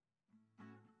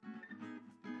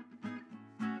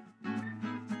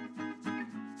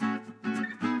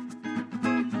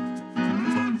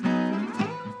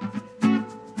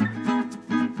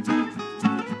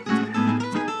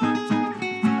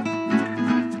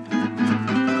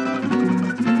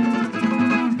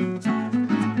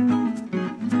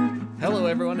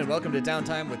Welcome to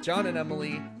Downtime with John and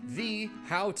Emily, the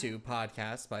how-to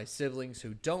podcast by siblings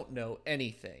who don't know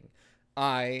anything.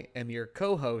 I am your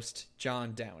co-host,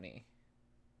 John Downey.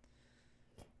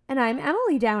 And I'm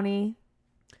Emily Downey.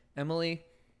 Emily,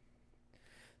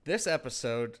 this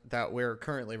episode that we're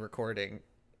currently recording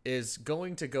is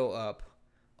going to go up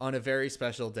on a very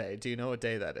special day. Do you know what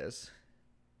day that is?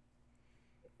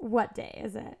 What day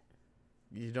is it?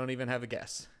 You don't even have a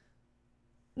guess.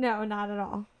 No, not at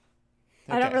all.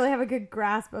 Okay. I don't really have a good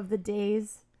grasp of the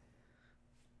days.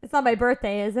 It's not my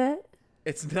birthday, is it?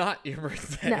 It's not your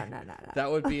birthday. No.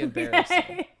 That would be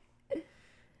embarrassing.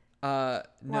 Okay.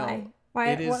 No. Why?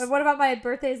 It is, what about my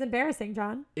birthday is embarrassing,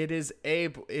 John?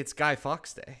 It's Guy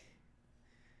Fawkes Day.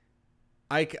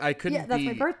 I couldn't Yeah, that's be,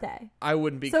 my birthday. I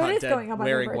wouldn't be So it caught is dead going up on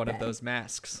your wearing one of birthday. those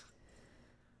masks.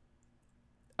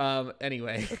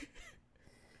 Anyway.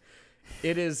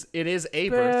 It is a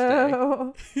birthday.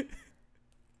 Boo.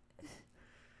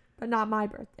 But not my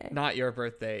birthday. Not your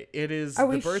birthday. It is Are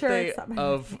the we sure birthday it's not my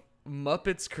of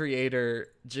Muppets creator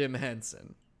Jim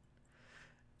Henson.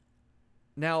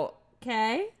 Now,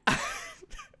 Okay.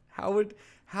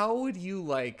 how would you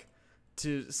like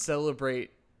to celebrate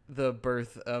the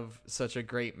birth of such a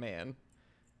great man?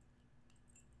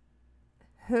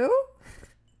 Who?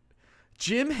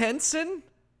 Jim Henson?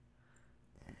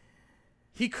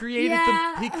 He created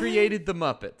the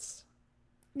Muppets.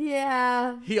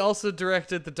 Yeah. He also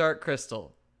directed The Dark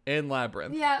Crystal and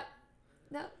Labyrinth. Yeah.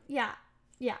 No. Yeah,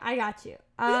 I got you.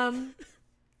 I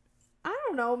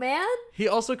don't know, man. He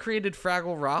also created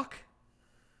Fraggle Rock.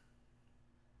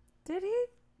 Did he?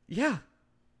 Yeah.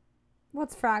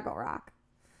 What's Fraggle Rock?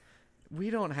 We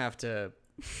don't have to.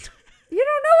 You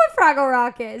don't know what Fraggle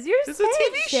Rock is. You're just It's a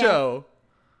saying TV shit. show.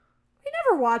 We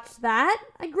never watched that.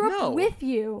 I grew No. up with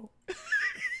you.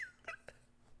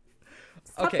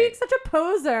 Stop Okay. being such a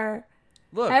poser.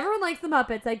 Look, Everyone likes the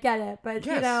Muppets. I get it. But,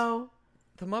 Yes.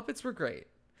 the Muppets were great.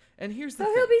 And here's the so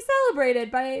thing. he'll be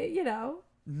celebrated by,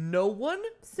 No one,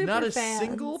 super not a fans.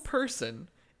 single person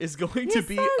is going He to has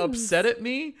be sons. upset at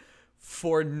me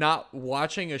for not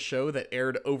watching a show that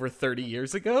aired over 30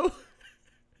 years ago.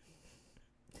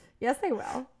 Yes, they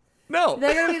will. No.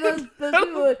 They're going to be those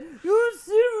people like, you're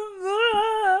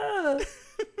super.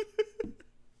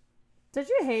 Don't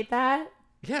you hate that?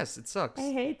 Yes, it sucks.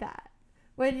 I hate that.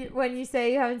 When you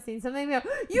say you haven't seen something, you go,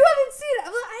 you haven't seen it.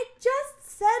 I'm like, I just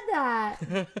said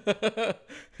that.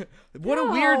 What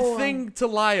a weird No. thing to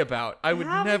lie about. I would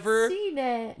haven't never seen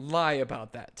it. lie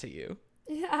about that to you.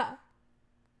 Yeah.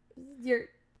 You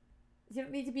don't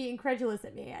need to be incredulous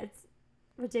at me. It's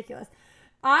ridiculous.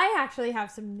 I actually have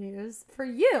some news for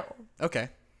you. Okay.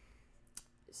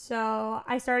 So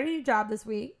I started a new job this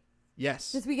week.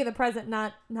 Yes. This week in the present,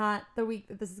 not the week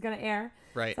that this is going to air.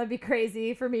 Right. So that'd be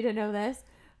crazy for me to know this.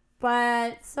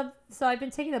 But so I've been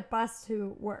taking the bus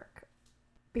to work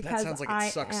because sounds like it I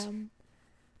sucks.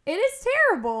 It is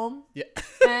terrible. Yeah.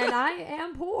 And I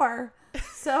am poor.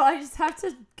 So I just have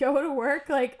to go to work.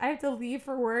 Like, I have to leave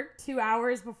for work 2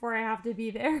 hours before I have to be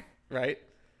there Right.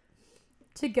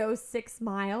 to go 6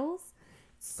 miles.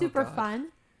 Super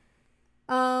God.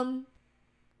 fun.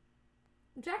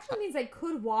 Which actually means I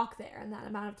could walk there in that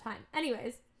amount of time.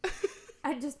 Anyways,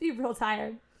 I'd just be real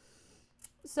tired.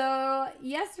 So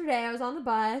yesterday I was on the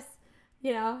bus,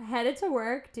 headed to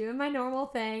work, doing my normal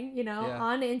thing,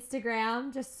 on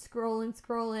Instagram, just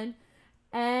scrolling.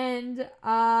 And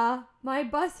my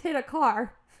bus hit a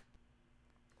car.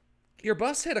 Your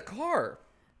bus hit a car.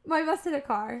 My bus hit a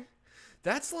car.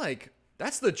 That's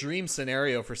the dream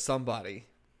scenario for somebody.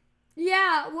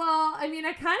 Yeah, well, I mean,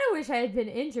 I kind of wish I had been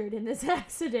injured in this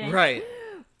accident. Right.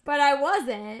 But I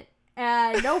wasn't.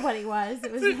 Nobody was.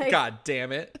 It was like, God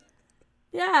damn it.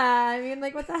 yeah, I mean,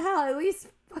 like, what the hell? At least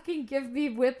fucking give me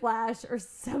whiplash or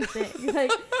something.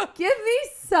 Like, give me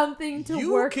something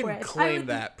to work with. You can claim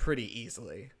that pretty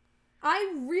easily.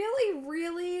 I really,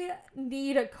 really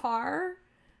need a car.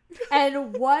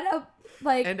 And what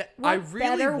I really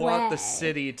better want the way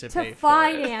city to pay for it.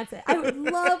 finance it. I would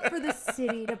love for the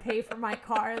city to pay for my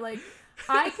car. Like,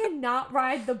 I cannot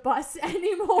ride the bus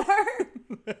anymore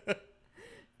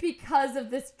because of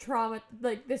this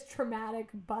traumatic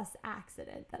bus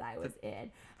accident that I was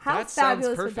in. How That sounds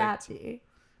fabulous would that perfect. be?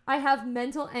 I have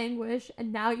mental anguish,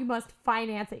 and now you must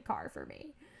finance a car for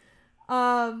me.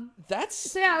 So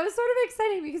yeah, it was sort of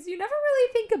exciting because you never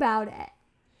really think about it.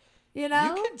 You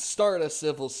could start a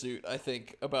civil suit, I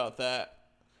think, about that.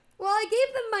 Well, I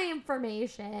gave them my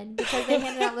information because they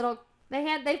handed out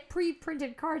they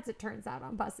pre-printed cards, it turns out,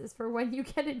 on buses for when you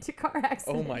get into car accidents.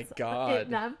 Oh my God. In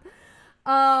them.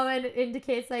 And it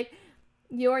indicates like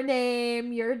your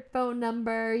name, your phone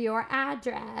number, your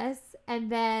address, And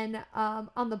then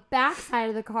on the back side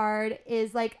of the card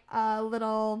is like a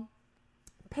little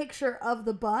picture of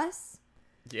the bus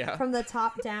from the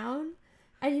top down.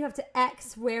 And you have to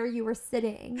X where you were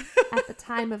sitting at the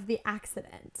time of the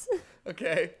accident.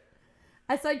 Okay.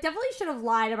 So I definitely should have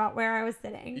lied about where I was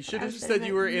sitting. You should have just said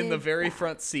you were in the very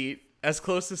front seat, as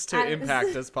closest to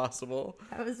impact as possible.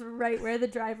 I was right where the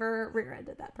driver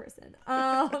rear-ended that person.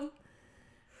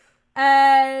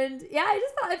 And yeah,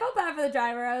 I felt bad for the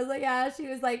driver. I was like, yeah, she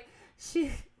was like,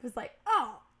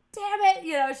 oh, damn it.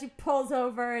 You know, she pulls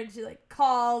over and she like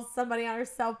calls somebody on her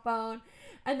cell phone.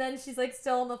 And then she's like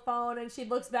still on the phone and she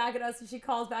looks back at us and she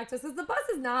calls back to us because the bus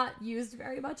is not used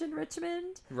very much in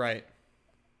Richmond. Right.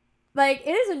 Like,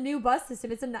 it is a new bus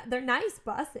system. They're nice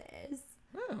buses.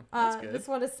 Oh, that's good. This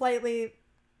one is slightly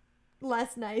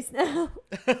less nice now.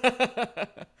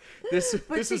 This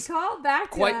she is called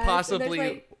back to quite us,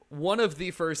 possibly one of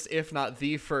the first, if not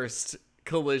the first,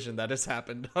 collision that has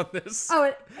happened on this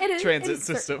transit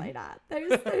system. Certainly not.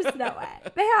 There's no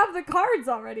way. They have the cards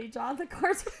already, John. The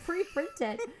cards are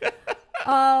pre-printed.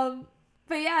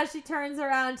 But yeah, she turns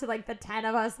around to like the 10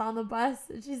 of us on the bus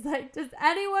and she's like, does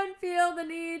anyone feel the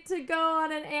need to go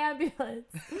on an ambulance?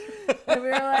 And we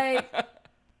were like,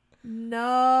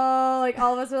 no. Like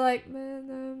all of us were like,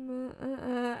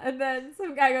 and then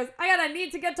some guy goes, I got a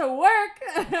need to get to work.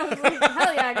 And I was like,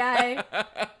 hell yeah, guy.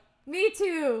 Me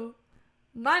too.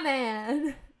 My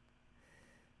man.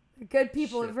 Good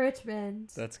people of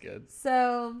Richmond. That's good.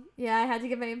 So yeah, I had to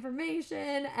give my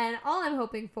information, and all I'm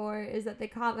hoping for is that they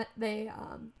contact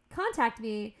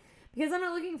me because I'm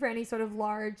not looking for any sort of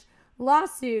large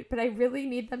lawsuit, but I really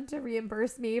need them to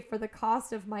reimburse me for the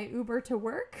cost of my Uber to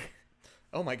work.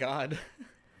 Oh my God.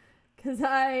 Because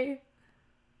I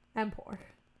am poor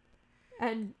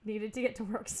and needed to get to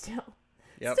work still.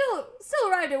 Yep. Still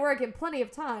arrived to work in plenty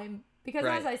of time because,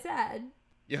 as I said,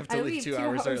 you have to leave 2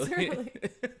 hours early.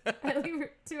 I leave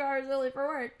 2 hours early for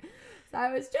work. So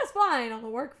I was just fine on the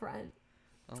work front.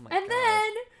 Oh my God. And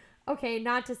then, okay,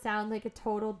 not to sound like a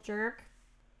total jerk.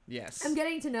 Yes. I'm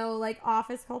getting to know like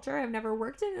office culture. I've never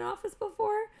worked in an office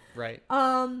before. Right.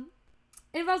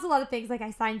 It involves a lot of things. Like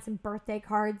I signed some birthday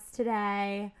cards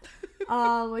today,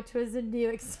 which was a new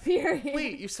experience.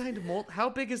 Wait, you signed how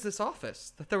big is this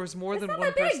office? That there was more it's than not one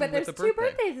that big, person but with there's a two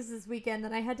birthday. birthdays this weekend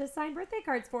that I had to sign birthday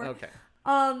cards for. Okay.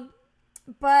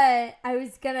 But I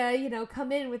was gonna,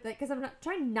 come in with it because I'm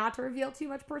trying not to reveal too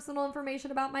much personal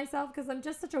information about myself because I'm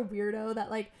just such a weirdo that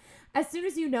like, as soon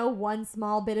as you know one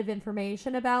small bit of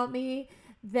information about me,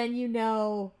 then you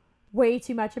know way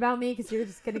too much about me because you're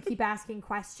just gonna keep asking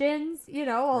questions,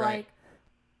 like,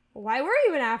 why were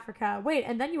you in Africa? Wait,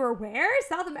 and then you were where?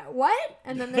 South America? What?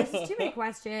 And then there's just too many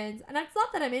questions. And it's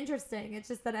not that I'm interesting. It's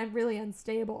just that I'm really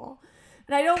unstable.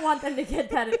 And I don't want them to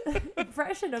get that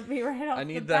impression of me right off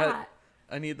the bat.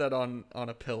 I need that on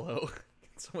a pillow.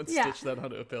 Someone stitch that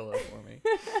onto a pillow for me.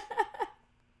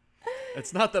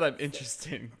 It's not that I'm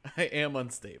interesting. I am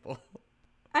unstable.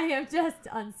 I am just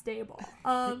unstable.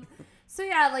 So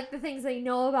yeah, like the things they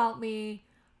know about me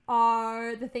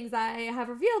are the things I have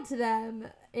revealed to them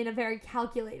in a very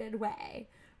calculated way,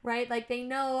 right? Like they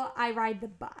know I ride the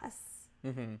bus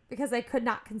because I could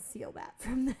not conceal that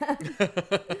from them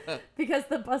because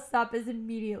the bus stop is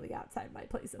immediately outside my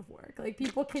place of work. Like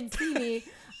people can see me.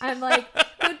 I'm like,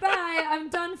 goodbye, I'm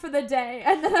done for the day.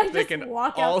 And then I just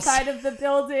walk outside of the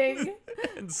building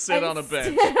and sit on a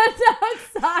bench. Stand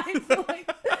outside for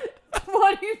like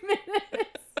 20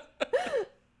 minutes.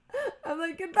 I'm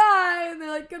like, goodbye. And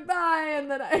they're like, goodbye. And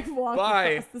then I walk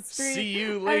across the street. See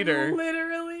you later. And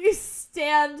literally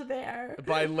stand there.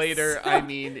 By later, I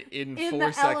mean in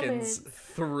 4 seconds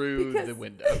through the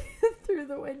window. Through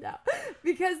the window.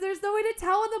 Because there's no way to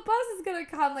tell when the bus is going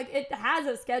to come. Like, it has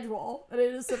a schedule that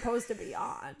it is supposed to be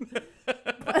on.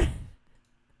 But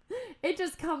it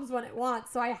just comes when it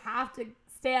wants. So I have to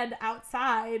stand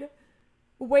outside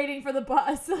waiting for the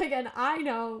bus. Like, and I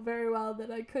know very well that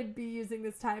I could be using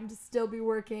this time to still be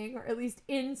working, or at least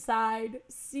inside,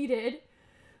 seated.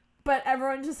 But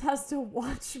everyone just has to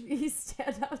watch me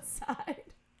stand outside.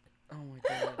 Oh my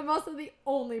God. I'm also the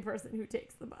only person who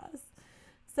takes the bus.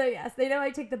 So yes, they know I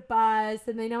take the bus,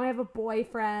 and they know I have a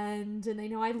boyfriend, and they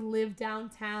know I live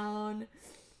downtown,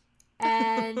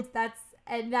 and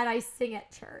and that I sing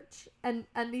at church. And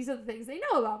these are the things they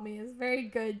know about me. It's very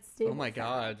good, stable. Oh my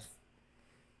God.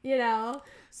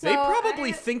 So they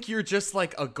probably think you're just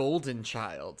like a golden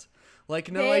child.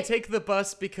 Like, no, I take the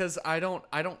bus because I don't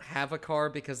have a car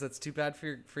because that's too bad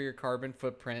for your carbon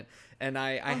footprint. And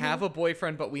I have a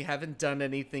boyfriend, but we haven't done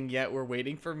anything yet. We're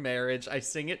waiting for marriage. I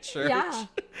sing at church. Yeah,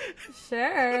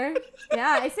 sure.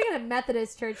 Yeah, I sing at a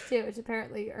Methodist church too, which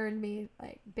apparently earned me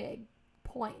like big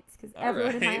points because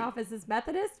everyone in my office is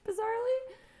Methodist,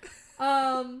 bizarrely.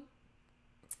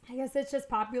 I guess it's just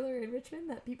popular in Richmond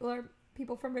that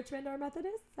people from Richmond are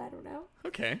Methodists. I don't know.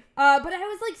 Okay. But I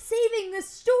was like saving this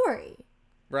story.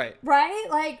 Right. Right?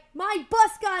 Like, my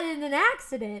bus got in an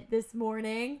accident this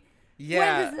morning.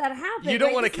 Yeah. When does that happen? You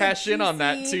don't want to cash in on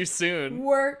that too soon.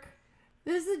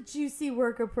 This is a juicy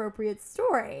work appropriate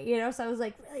story, you know? So I was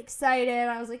like really excited.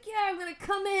 I was like, yeah, I'm going to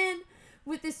come in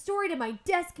with this story to my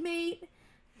desk mate.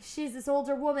 She's this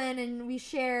older woman and we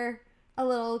share a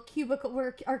little cubicle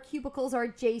where our cubicles are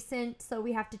adjacent, so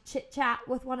we have to chit chat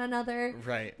with one another.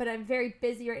 Right. But I'm very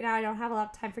busy right now. I don't have a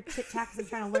lot of time for chit chat because I'm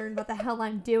trying to learn what the hell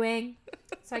I'm doing.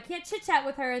 So I can't chit chat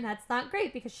with her, and that's not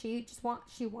great because she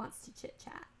wants to chit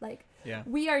chat. Like, yeah.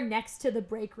 We are next to the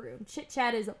break room. Chit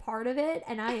chat is a part of it,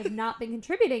 and I have not been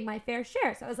contributing my fair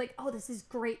share. So I was like, oh, this is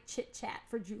great chit chat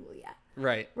for Julia.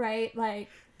 Right. Right. Like,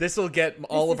 this will get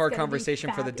all of our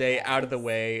conversation for the day out of the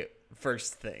way.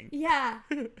 First thing. Yeah.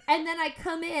 And then I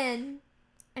come in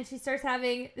and she starts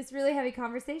having this really heavy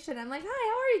conversation. I'm like, hi,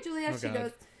 how are you, Julia? She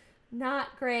goes, not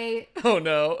great. Oh,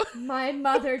 no. My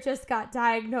mother just got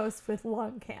diagnosed with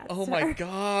lung cancer. Oh, my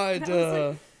God. I was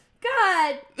like,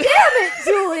 God damn it,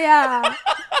 Julia. I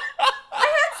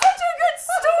had such a good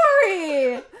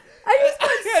story. I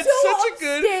had such a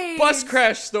good bus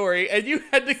crash story, and you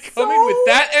had to come in with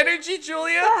that energy,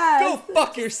 Julia? Go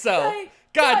fuck yourself.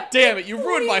 God damn it, you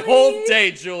ruined my whole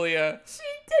day, Julia. She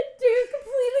did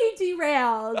completely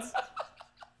derailed.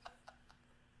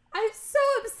 I'm so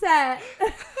upset.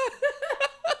 I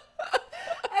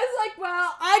was like,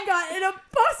 well, I got in a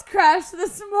bus crash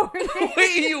this morning.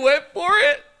 Wait, you went for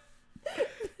it?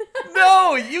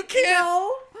 No, you can't.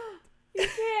 No, you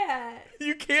can't.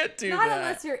 You can't do Not that.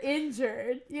 unless you're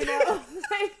injured, you know?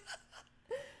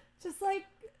 Just like...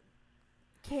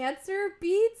 Cancer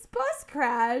beats bus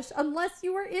crash unless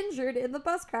you were injured in the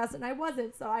bus crash, and I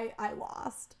wasn't, so I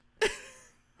lost.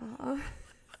 So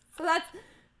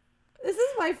this is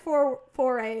my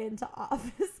foray into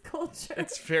office culture.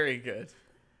 It's very good.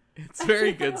 It's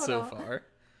very good so far.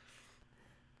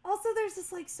 Also, there's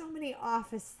just like so many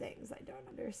office things I don't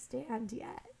understand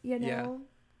yet, you know? Yeah.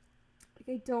 Like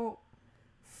I don't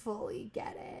fully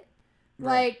get it.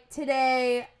 Right. Like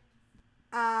today,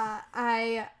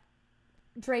 I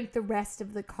drank the rest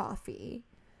of the coffee.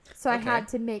 So I had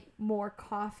to make more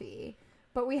coffee.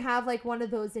 But we have like one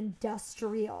of those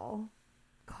industrial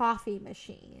coffee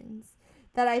machines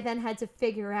that I then had to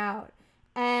figure out.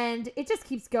 And it just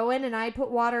keeps going, and I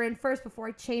put water in first before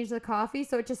I changed the coffee,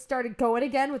 so it just started going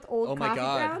again with old coffee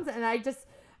grounds, and I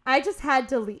just had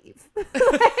to leave.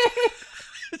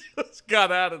 Just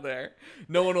got out of there.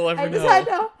 No one will ever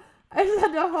know. I just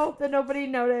had to hope that nobody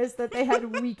noticed that they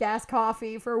had weak ass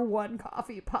coffee for one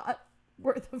coffee pot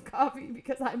worth of coffee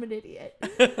because I'm an idiot.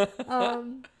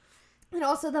 And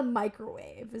also the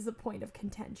microwave is a point of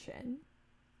contention.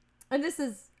 And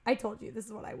I told you, this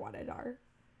is what I wanted our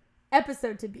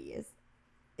episode to be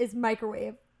is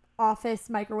office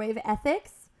microwave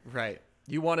ethics. Right.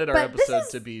 You wanted our episode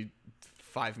to be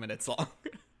 5 minutes long.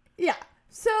 Yeah.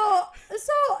 So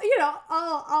you know,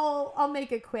 I'll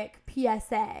make a quick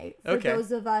PSA for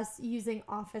those of us using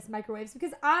office microwaves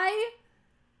because I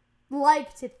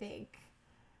like to think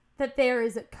that there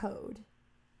is a code.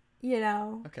 You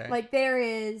know? Okay. Like there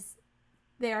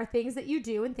are things that you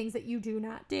do and things that you do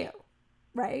not do.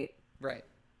 Right? Right.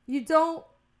 You don't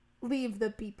leave the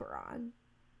beeper on.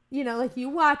 You know, like you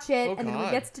watch it and then when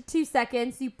it gets to 2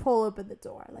 seconds, you pull open the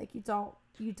door. Like you don't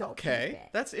Okay.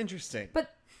 That's interesting.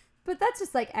 But that's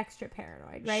just like extra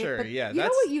paranoid, right? Sure, but yeah. You know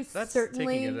what you that's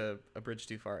certainly taking it a bridge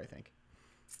too far, I think.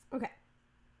 Okay.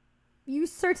 You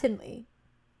certainly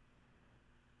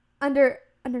under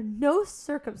no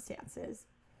circumstances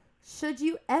should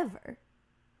you ever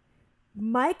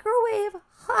microwave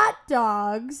hot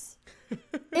dogs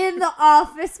in the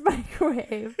office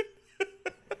microwave.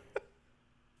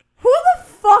 Who the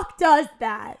fuck does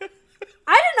that?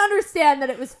 I didn't understand that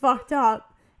it was fucked up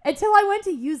until I went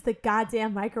to use the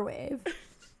goddamn microwave.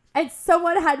 And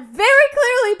someone had very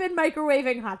clearly been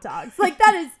microwaving hot dogs. Like,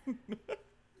 that is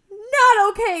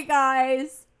not okay,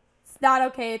 guys. It's not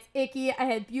okay. It's icky. I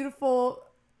had beautiful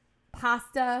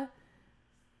pasta,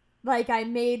 like I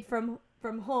made from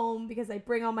home because I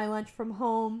bring all my lunch from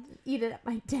home, eat it at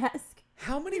my desk.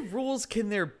 How many rules can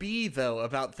there be, though,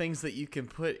 about things that you can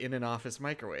put in an office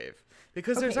microwave?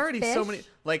 Because there's already so many,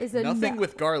 like nothing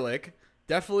with garlic.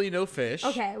 Definitely no fish.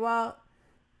 Okay, well,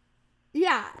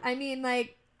 yeah. I mean,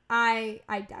 like, I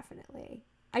definitely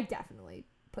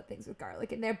put things with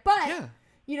garlic in there. But,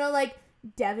 you know, like,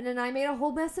 Devin and I made a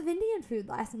whole mess of Indian food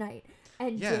last night.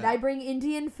 And Yeah. did I bring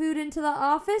Indian food into the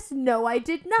office? No, I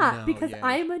did not. No, because yeah.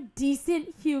 I'm a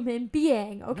decent human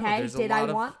being, okay? there's a Did lot I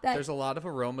of- want that? There's a lot of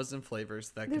aromas and flavors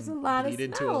that There's can a lot of lead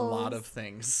into a lot smells. of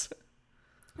things.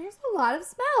 There's a lot of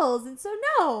smells. And so,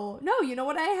 no, you know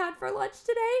what I had for lunch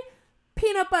today?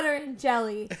 Peanut butter and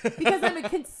jelly. Because I'm a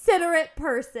considerate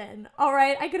person, all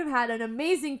right? I could have had an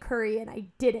amazing curry, and I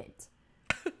didn't.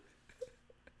 So,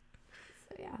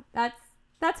 yeah,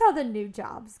 that's how the new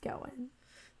job's going.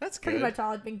 That's good. Pretty much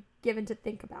all I've been given to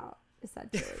think about,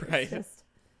 essentially. Right. It's just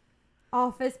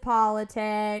office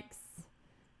politics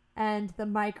and the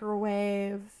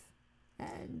microwave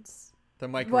and The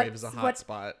microwave is a what's- hot what-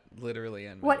 spot, literally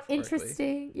and what metaphorically.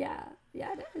 interesting. Yeah,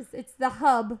 it is. It's the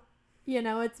hub.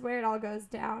 It's where it all goes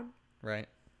down. Right.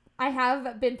 I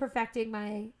have been perfecting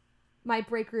my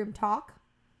break room talk.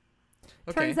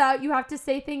 Okay. Turns out you have to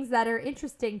say things that are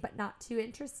interesting but not too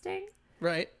interesting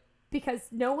Right. because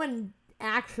no one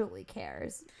actually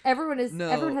cares. Everyone has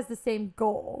the same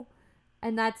goal,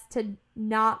 and that's to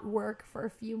not work for a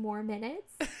few more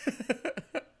minutes.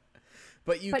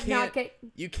 But you But not can't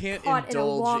get caught in a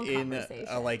long indulge in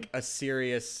conversation. a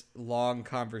serious long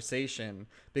conversation,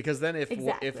 because then if a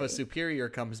Exactly. superior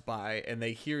comes by and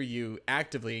they hear you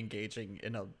actively engaging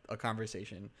in a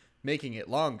conversation, making it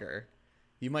longer,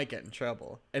 you might get in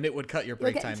trouble, and it would cut your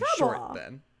break get in time short trouble.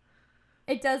 then.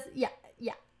 It does, yeah,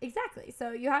 exactly.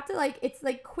 So you have to it's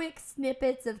like quick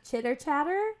snippets of chitter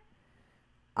chatter,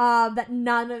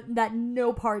 that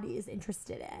no party is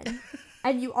interested in,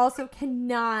 and you also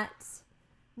cannot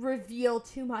reveal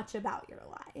too much about your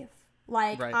life.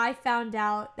 Like, Right. I found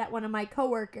out that one of my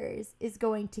coworkers is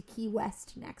going to Key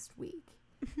West next week.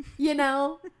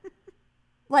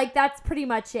 Like, that's pretty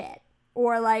much it.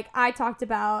 Or like I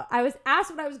was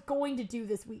asked what I was going to do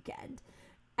this weekend,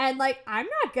 and like I'm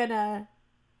not gonna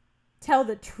tell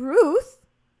the truth.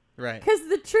 Right. Because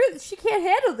the truth, she can't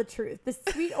handle the truth. This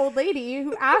sweet old lady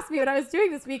who asked me what I was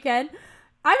doing this weekend,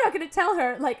 I'm not going to tell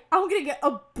her, like, I'm going to get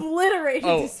obliterated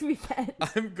this weekend.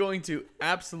 I'm going to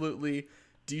absolutely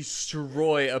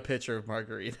destroy a pitcher of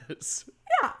margaritas.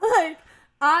 Yeah, like,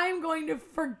 I'm going to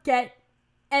forget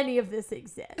any of this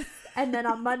exists. And then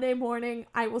on Monday morning,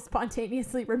 I will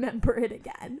spontaneously remember it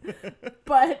again.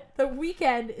 But the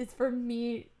weekend is for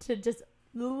me to just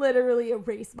literally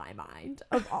erase my mind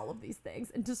of all of these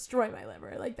things and destroy my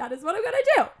liver. Like, that is what I'm gonna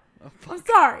do. I'm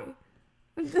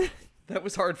sorry. That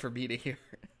was hard for me to hear.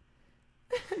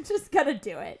 I'm just gonna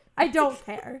do it. I don't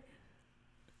care.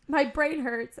 My brain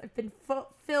hurts. I've been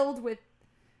filled with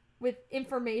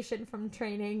information from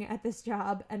training at this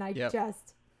job, and I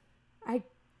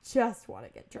just want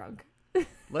to get drunk.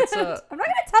 Let's I'm not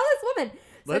gonna tell this woman.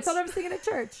 So I let's- told her I was singing at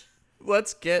church.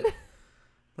 let's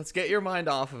get your mind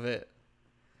off of it,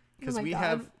 because Oh my we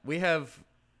God. have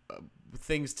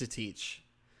things to teach.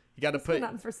 You got to It's been put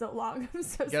on for so long. I'm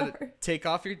so you got sorry. to take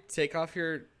off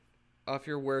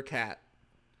your work hat.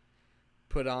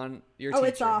 Put on your teacher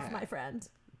It's off, hat. my friend.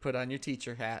 Put on your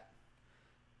teacher hat.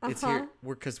 It's Uh-huh. here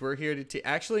we're here to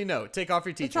actually no, take off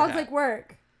your It teacher sounds hat. like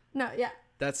work. No, yeah.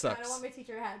 That I don't sucks. want my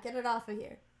teacher hat. Get it off of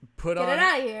here. Put Get on it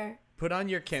out of here. put on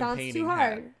your Sounds campaigning too hat,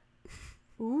 hard.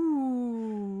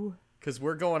 Ooh. because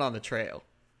we're going on the trail.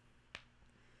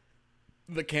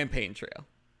 The campaign trail,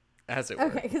 as it were.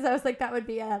 Okay, because I was like, that would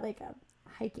be a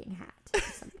hiking hat or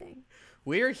something.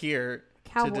 We're here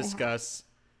Cowboy to hat. discuss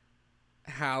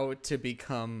how to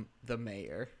become the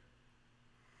mayor.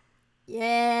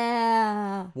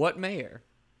 Yeah. What mayor?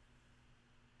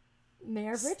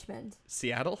 Mayor of Richmond.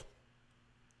 Seattle?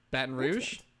 Baton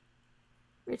Rouge?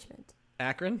 Richmond.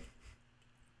 Akron?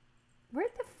 Where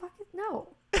the fuck is... No.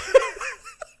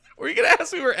 Were you going to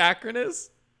ask me where Akron is?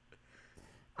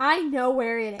 I know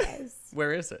where it is.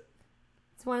 Where is it?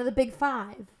 It's one of the big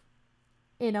 5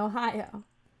 in Ohio.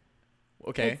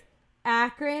 Okay. It's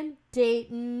Akron,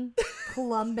 Dayton,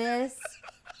 Columbus,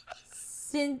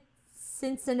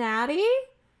 Cincinnati,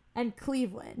 and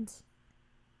Cleveland.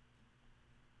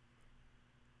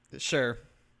 Sure.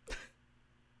 I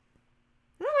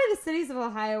don't know why the cities of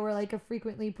Ohio were like a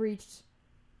frequently breached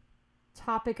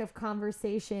topic of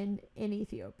conversation in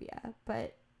Ethiopia,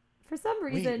 but for some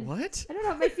reason, Wait, what? I don't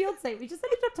know. My fiance, we just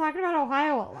ended up talking about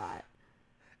Ohio a lot.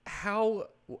 How?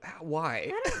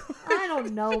 Why? I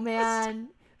don't know, man.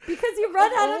 Because you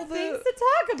run out of things to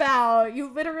talk about.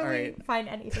 You literally right. find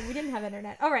anything. We didn't have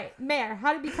internet. All right, mayor.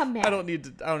 How to become mayor? I don't need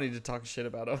to talk shit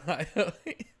about Ohio.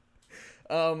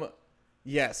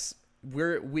 Yes,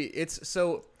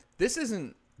 this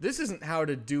isn't how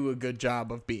to do a good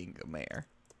job of being a mayor.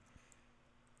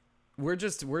 We're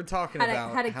talking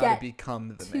about how to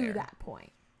become the mayor. To that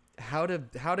point. How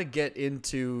to get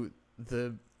into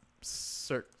the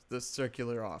the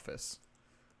circular office.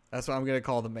 That's what I'm gonna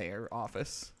call the mayor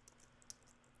office.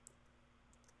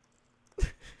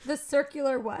 The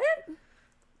circular what?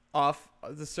 Off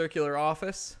the circular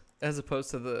office as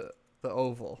opposed to the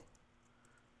oval.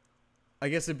 I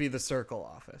guess it'd be the circle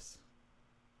office.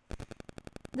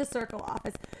 The circle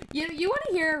office. You want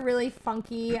to hear a really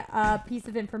funky piece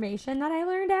of information that I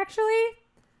learned actually?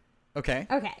 Okay.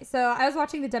 Okay, so I was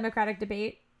watching the Democratic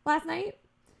debate last night.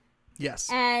 Yes.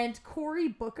 And Cory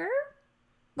Booker,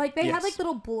 like they had like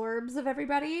little blurbs of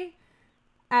everybody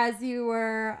as you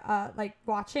were like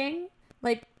watching,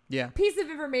 like piece of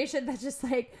information that just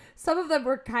like some of them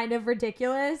were kind of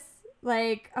ridiculous.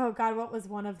 Like, oh God, what was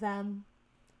one of them?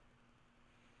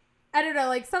 I don't know,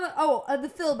 like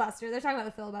the filibuster. They're talking about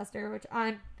the filibuster, which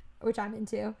I'm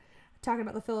into. Talking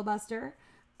about the filibuster.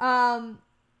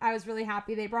 I was really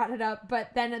happy they brought it up, but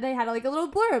then they had like a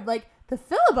little blurb, like the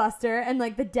filibuster and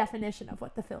like the definition of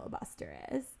what the filibuster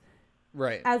is.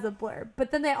 Right. As a blurb.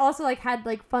 But then they also like had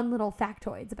like fun little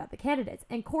factoids about the candidates.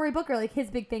 And Cory Booker, like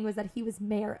his big thing was that he was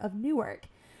mayor of Newark.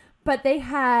 But they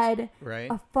had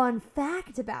a fun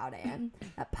fact about him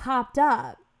that popped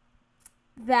up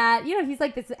that, you know, he's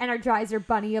like this Energizer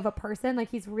bunny of a person. Like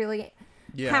he's really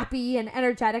happy and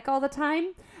energetic all the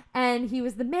time. And he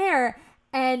was the mayor.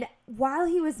 And while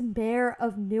he was mayor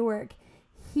of Newark,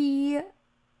 he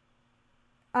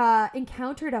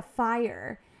encountered a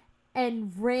fire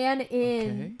and ran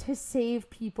in to save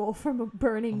people from a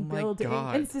burning building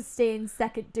and sustained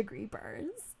second-degree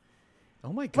burns.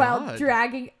 Oh my God. While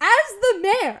dragging, as the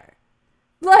mayor.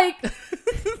 Like, he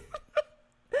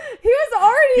was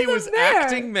already the mayor.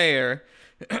 Acting mayor.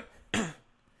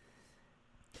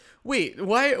 Wait,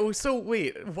 why is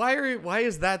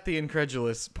that the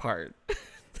incredulous part?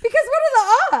 Because what are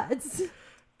the odds?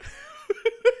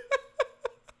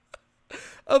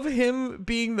 Of him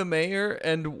being the mayor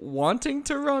and wanting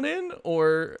to run in,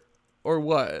 or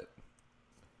what?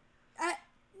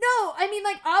 No, I mean,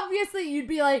 like, obviously you'd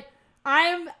be like,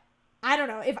 I don't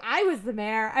know, if I was the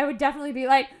mayor, I would definitely be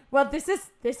like, well, this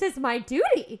is my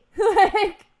duty.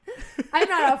 Like, I'm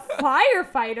not a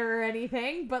firefighter or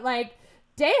anything, but like,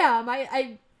 damn,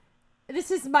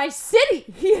 this is my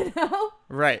city, you know?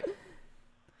 Right.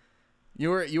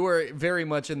 You are very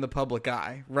much in the public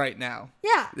eye right now.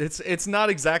 Yeah. It's not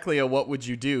exactly a what would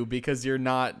you do, because you're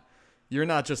not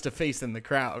just a face in the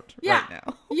crowd right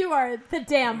now. You are the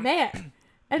damn mayor.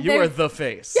 And you are the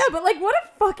face. Yeah, but like what a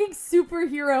fucking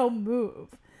superhero move.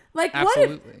 Like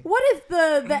absolutely. what if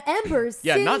the embers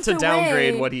not to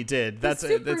downgrade what he did. That's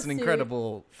an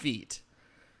incredible feat.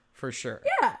 For sure.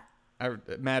 Yeah.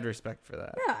 Mad respect for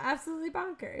that. Yeah, absolutely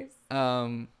bonkers.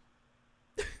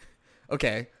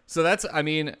 Okay, so that's, I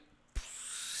mean,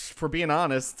 for being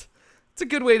honest, it's a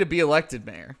good way to be elected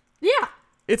mayor. Yeah.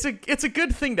 It's a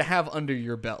good thing to have under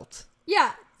your belt.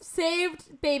 Yeah,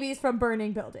 saved babies from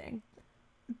burning building.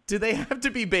 Do they have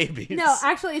to be babies? No,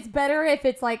 actually, it's better if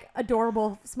it's like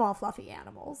adorable, small, fluffy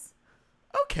animals.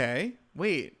 Okay,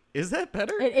 wait, is that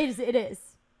better? It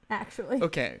is, actually.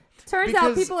 Okay. Turns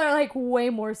out people are like way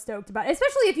more stoked about it,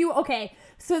 especially if you,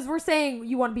 so as we're saying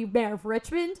you want to be mayor of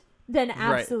Richmond, then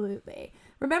absolutely. Right.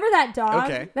 Remember that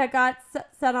dog that got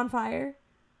set on fire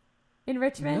in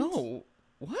Richmond? No.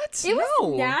 What? It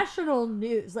was national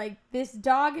news. Like, this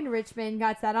dog in Richmond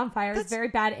got set on fire. It's a very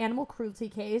bad animal cruelty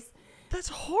case. That's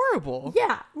horrible.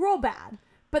 Yeah, real bad.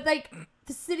 But, like,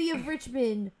 the city of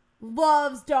Richmond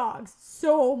loves dogs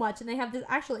so much. And they have this,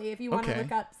 actually, if you want to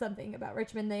look up something about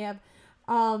Richmond, they have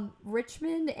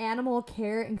Richmond Animal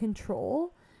Care and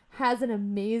Control has an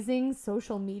amazing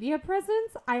social media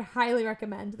presence. I highly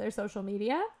recommend their social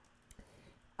media.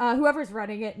 Whoever's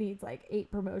running it needs like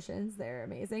 8 promotions. They're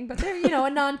amazing, but they're, a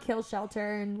non-kill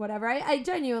shelter and whatever. I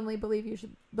genuinely believe you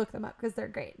should look them up because they're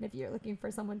great. And if you're looking for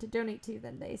someone to donate to,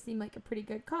 then they seem like a pretty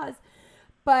good cause.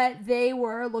 But they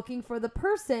were looking for the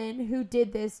person who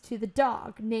did this to the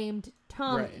dog named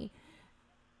Tommy. Right.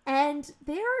 And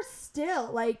they are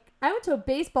still like, I went to a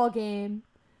baseball game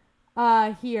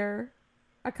here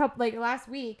last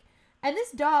week, and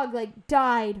this dog like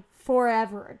died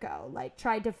forever ago. Like,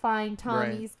 tried to find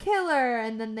Tommy's killer,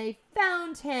 and then they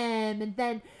found him, and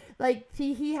then like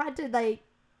he had to like,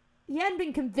 he hadn't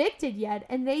been convicted yet,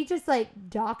 and they just like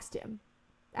doxed him.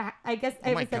 I guess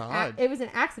it was an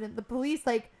accident. The police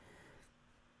they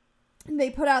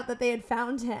put out that they had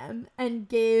found him and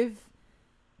gave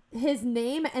his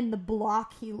name and the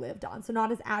block he lived on. So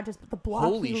not his address, but the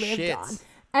block he lived on.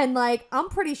 And like, I'm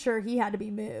pretty sure he had to be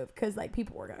moved because like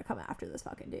people were gonna come after this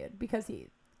fucking dude because he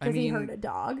hurt a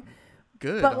dog.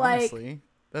 Good, but honestly. Like,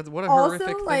 That's what a Also,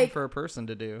 horrific thing like, for a person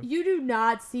to do. You do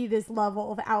not see this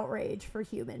level of outrage for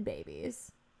human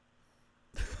babies.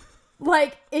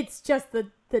 Like, it's just the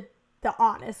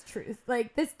honest truth.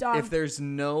 Like, this dog... If there's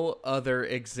no other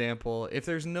example, if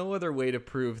there's no other way to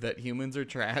prove that humans are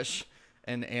trash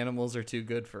and animals are too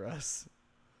good for us,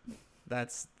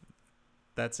 that's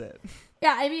it.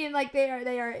 Yeah, I mean, like, they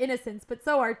are innocents, but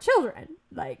so are children.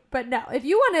 Like, but no, if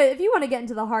you want to get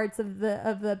into the hearts of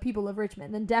the people of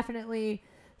Richmond, then definitely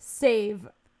save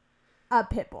a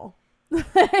pit bull.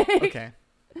 Okay.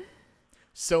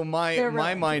 So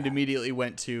my mind that. immediately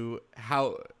went to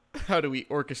how do we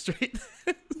orchestrate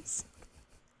this?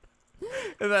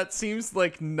 And that seems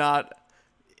like not,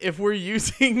 if we're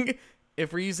using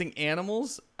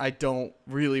animals, I don't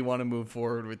really want to move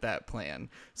forward with that plan.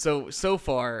 So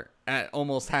far, at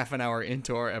almost half an hour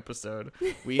into our episode,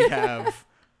 we have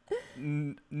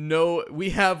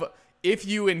if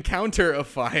you encounter a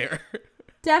fire,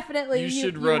 definitely you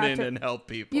should run in and help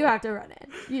people. You have to run in.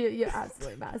 You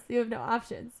absolutely must. You have no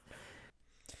options.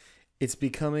 It's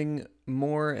becoming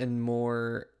more and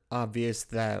more obvious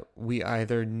that we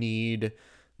either need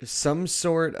some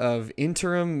sort of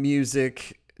interim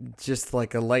music, just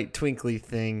like a light twinkly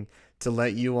thing, to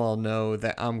let you all know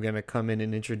that I'm going to come in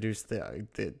and introduce the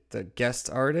guest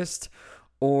artist,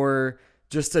 or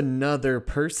just another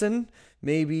person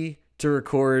maybe to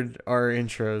record our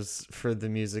intros for the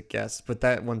music guests. But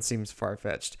that one seems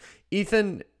far-fetched.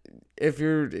 Ethan,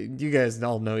 you guys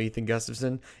all know Ethan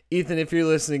Gustafson. Ethan, if you're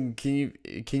listening,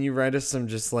 can you write us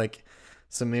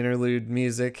some interlude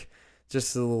music,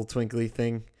 just a little twinkly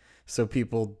thing, so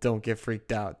people don't get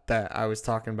freaked out that I was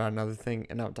talking about another thing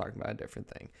and now I'm talking about a different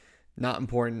thing. Not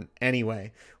important.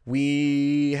 Anyway,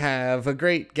 we have a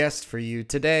great guest for you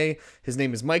today. His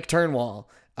name is Mike Turnwall.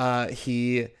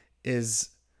 He is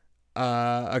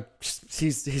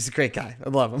he's a great guy. I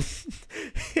love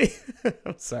him.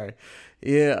 I'm sorry.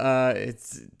 Yeah,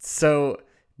 it's so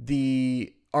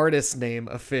the artist name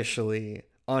officially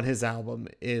on his album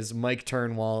is Mike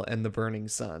Turnwall and the Burning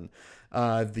Sun.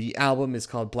 The album is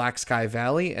called Black Sky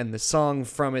Valley, and the song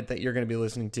from it that you're going to be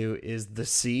listening to is The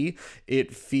Sea.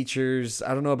 It features,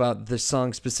 I don't know about the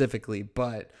song specifically,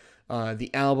 but the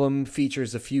album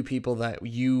features a few people that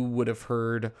you would have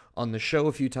heard on the show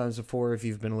a few times before if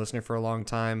you've been a listener for a long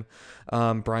time.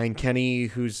 Brian Kenny,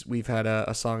 we've had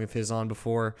a song of his on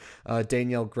before.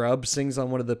 Danielle Grubb sings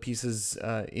on one of the pieces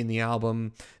in the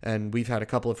album, and we've had a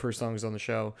couple of her songs on the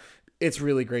show. It's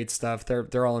really great stuff.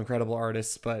 They're all incredible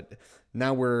artists, but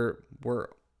now we're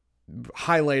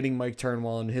highlighting Mike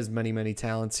Turnwall and his many, many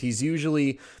talents. He's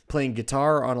usually playing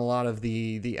guitar on a lot of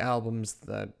the albums,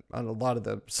 on a lot of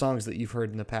the songs that you've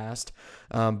heard in the past.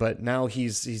 But now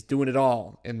he's doing it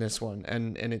all in this one,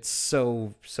 and it's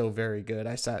so very good.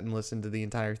 I sat and listened to the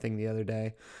entire thing the other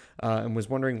day, and was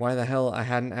wondering why the hell I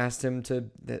hadn't asked him to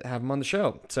have him on the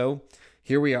show. So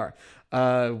here we are.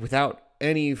 Without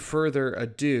any further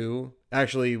ado,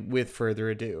 actually with further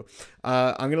ado,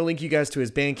 I'm going to link you guys to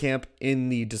his Bandcamp in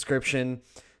the description.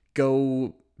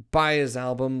 Go buy his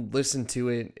album, listen to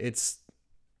it. It's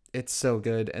so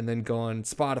good. And then go on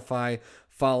Spotify,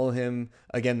 follow him.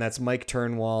 Again, that's Mike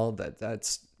Turnwall.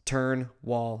 That's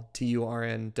Turnwall,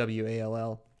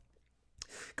 Turnwall.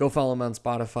 Go follow him on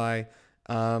Spotify.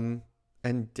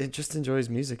 And just enjoy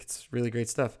his music. It's really great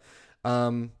stuff.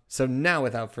 So now,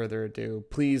 without further ado,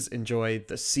 please enjoy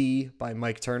The Sea by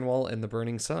Mike Turnwall and the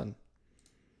Burning Sun.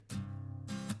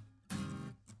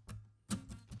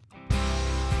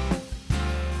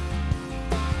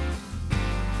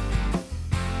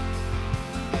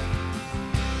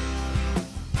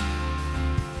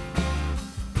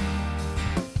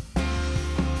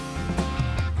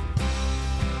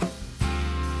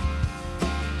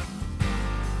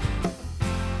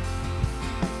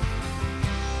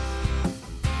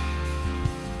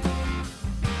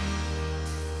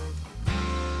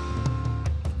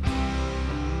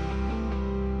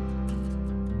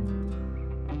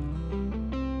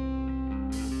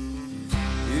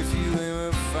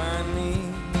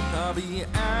 I'll be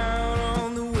out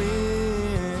on the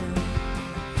wind.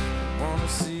 Wanna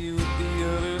see what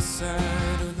the other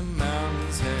side of the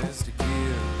mountains has to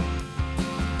give.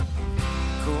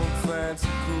 Cold flats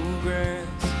and cool grass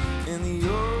and the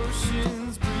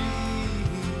ocean's breeze.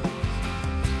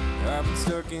 I've been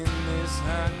stuck in this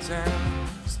hot town.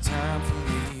 It's time for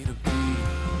me to be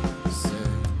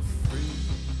set free.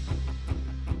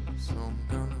 So I'm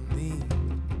gonna leave.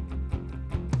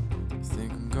 I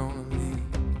think I'm gonna leave.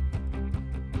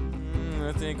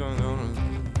 I think I'm gonna leave.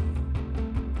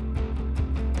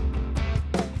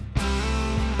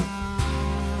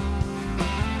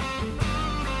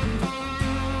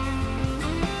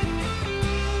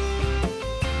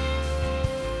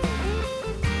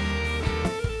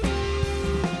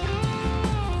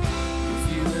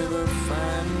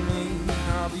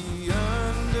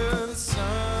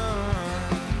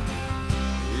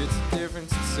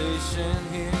 passion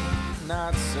here,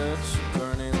 not such a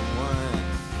burning one.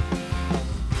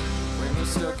 When we're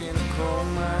stuck in a coal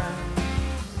mine,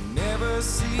 we never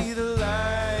see the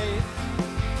light.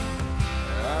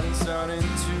 I've been starting to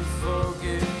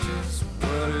forget just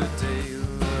what a day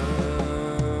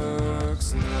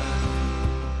looks like.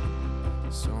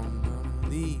 So I'm gonna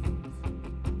leave.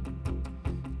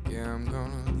 Yeah, I'm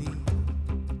gonna leave.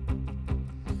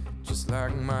 Just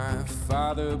like my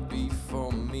father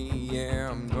before me. Yeah,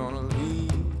 I'm gonna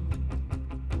leave.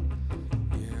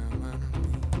 Yeah, I'm gonna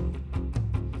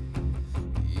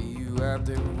leave. You out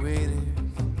there waiting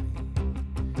for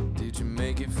me. Did you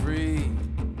make it free?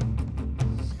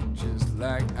 Just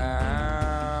like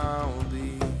I'll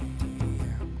be.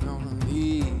 Yeah, I'm gonna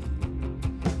leave.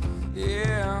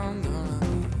 Yeah, I'm gonna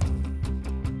leave.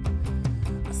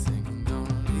 I think I'm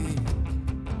gonna leave.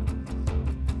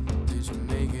 Did you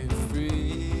make it free?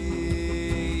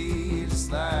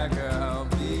 Just like I'll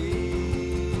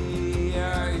be.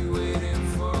 Are you waiting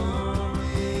for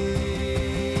me?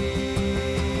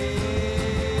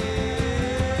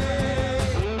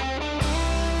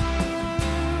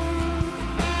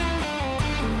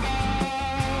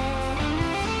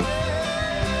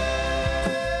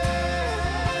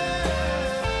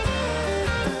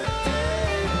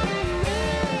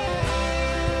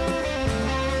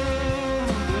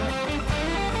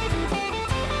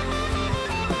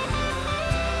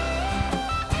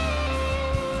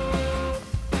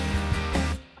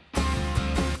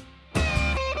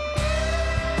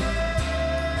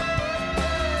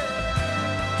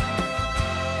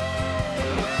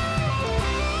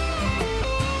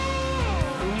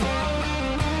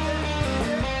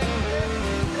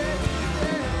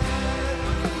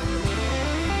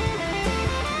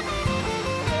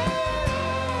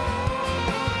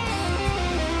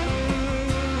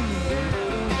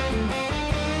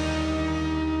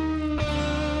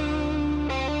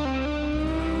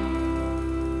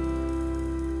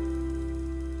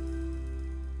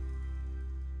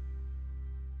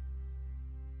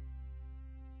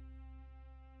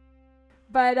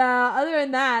 But other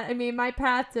than that, I mean, my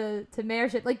path to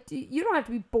mayorship, like, you don't have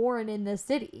to be born in the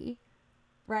city,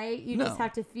 right? You just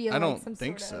have to feel. I like don't some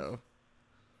think sort of... so.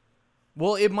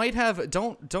 Well, it might have.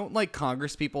 Don't like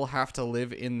Congress people have to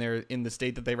live in the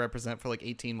state that they represent for like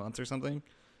 18 months or something.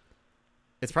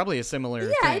 It's probably a similar. Yeah,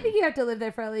 thing. I think you have to live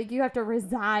there for like you have to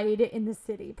reside in the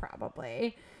city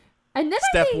probably. And then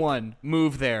Step 1,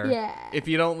 move there. Yeah. If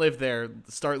you don't live there,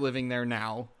 start living there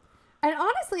now. And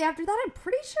honestly, after that, I'm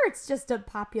pretty sure it's just a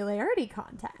popularity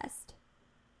contest.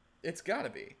 It's gotta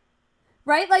be.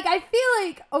 Right? Like, I feel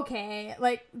like, okay,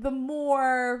 like, the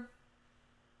more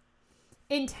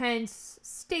intense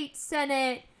state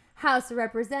Senate, House of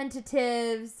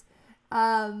Representatives,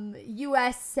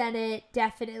 U.S. Senate,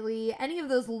 definitely, any of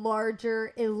those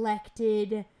larger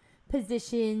elected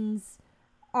positions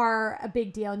are a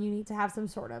big deal, and you need to have some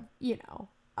sort of,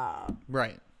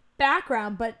 Right.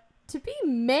 background. But to be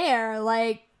mayor,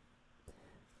 like,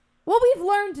 what we've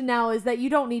learned now is that you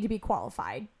don't need to be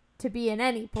qualified to be in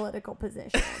any political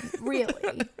position, really.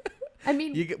 I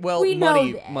mean, we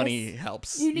know this. Money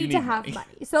helps. You need to have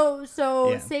money. So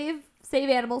Yeah. save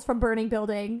animals from burning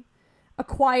building,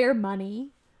 acquire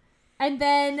money, and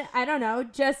then, I don't know,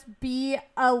 just be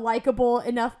a likable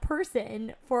enough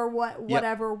person for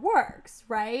whatever works,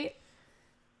 right?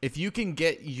 If you can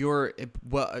get your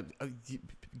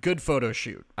good photo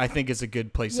shoot, I think is a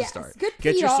good place to start. Good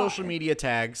Get your PR. social media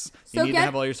tags. You need to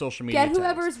have all your social media tags. Get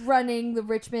whoever's running the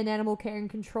Richmond Animal Care and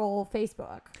Control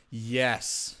Facebook.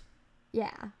 Yes.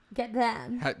 Yeah. Get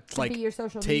them to be your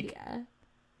social media.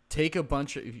 Take a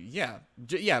bunch of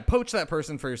poach that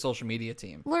person for your social media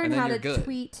team. Learn how to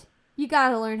tweet. You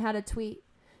gotta learn how to tweet.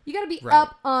 You gotta be Right.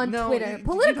 up on Twitter.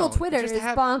 Political Twitter Just is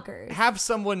bonkers. Have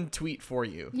someone tweet for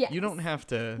you. Yes. You don't have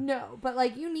to. No, but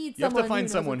like you need You have someone. to find who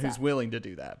knows someone what's who's up. willing to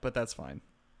do that, but that's fine.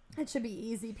 It should be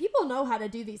easy. People know how to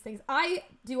do these things. I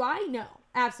know.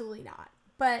 Absolutely not.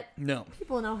 But No.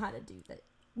 people know how to do that.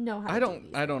 I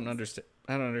don't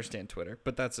understand Twitter,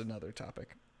 but that's another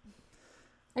topic.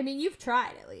 I mean, you've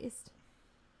tried at least.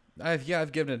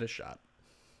 I've given it a shot.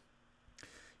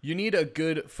 You need a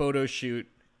good photo shoot.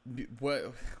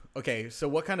 Okay, so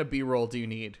what kind of B-roll do you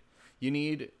need? You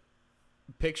need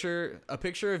a picture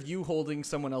of you holding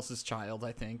someone else's child,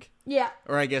 I think. Yeah.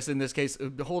 Or I guess in this case,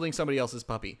 holding somebody else's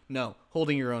puppy. No,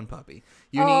 holding your own puppy.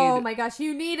 My gosh,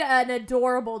 you need an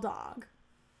adorable dog.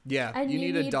 Yeah, And you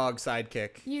need a dog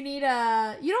sidekick. You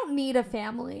don't need a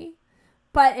family,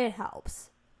 but it helps.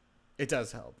 It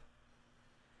does help.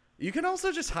 You can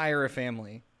also just hire a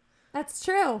family. That's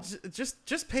true.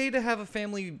 Just pay to have a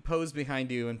family pose behind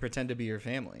you and pretend to be your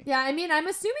family. Yeah, I mean, I'm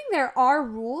assuming there are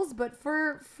rules, but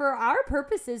for our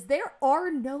purposes, there are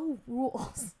no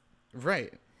rules.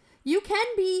 Right. You can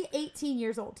be 18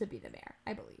 years old to be the mayor,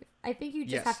 I believe. I think you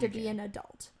just Yes, have to you be can. an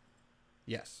adult.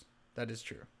 Yes, that is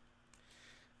true.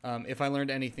 If I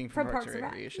learned anything from Parks and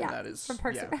Recreation, that is from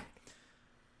Parks and Rec.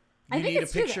 You I think need a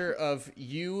it's true, picture of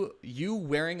you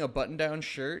wearing a button-down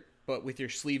shirt, but with your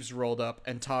sleeves rolled up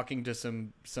and talking to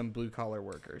some blue-collar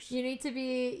workers. You need to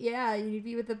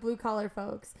be with the blue-collar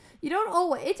folks. You don't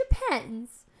always, it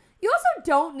depends. You also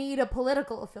don't need a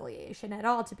political affiliation at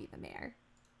all to be the mayor.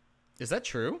 Is that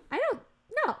true?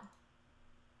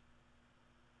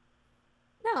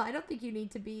 No, I don't think you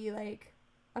need to be, like,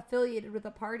 affiliated with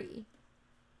a party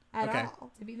at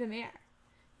all to be the mayor.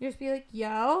 You just be like,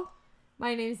 yo,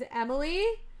 my name's Emily.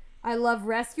 I love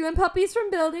rescuing puppies from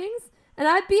buildings, and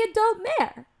I'd be adult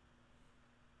mayor.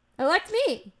 Elect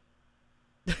me.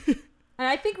 And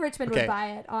I think Richmond would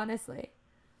buy it, honestly.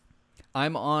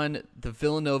 I'm on the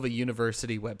Villanova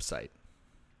University website.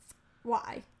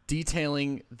 Why?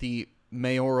 Detailing the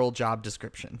mayoral job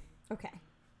description. Okay.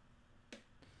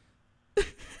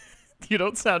 You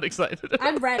don't sound excited.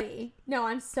 I'm ready. No,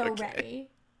 I'm so ready.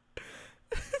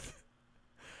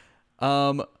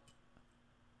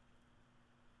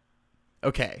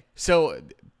 Okay. So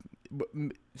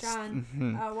John,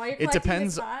 while you're it collecting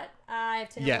depends. this thought, I have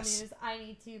terrible news. I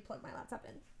need to plug my laptop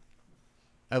in.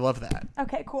 I love that.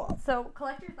 Okay, cool. So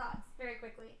collect your thoughts very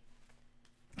quickly.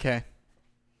 Okay.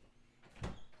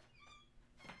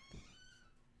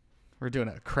 We're doing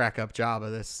a crack up job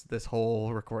of this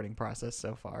whole recording process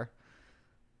so far.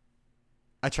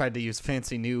 I tried to use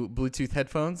fancy new Bluetooth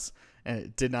headphones and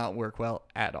it did not work well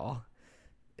at all.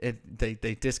 They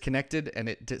disconnected and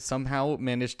it somehow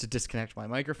managed to disconnect my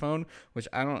microphone, which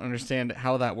I don't understand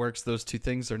how that works. Those two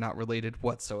things are not related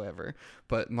whatsoever.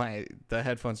 But the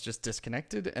headphones just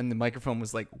disconnected and the microphone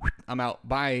was like, I'm out,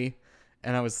 bye.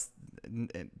 And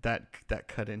that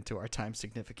cut into our time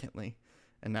significantly.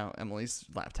 And now Emily's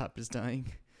laptop is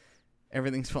dying.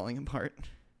 Everything's falling apart.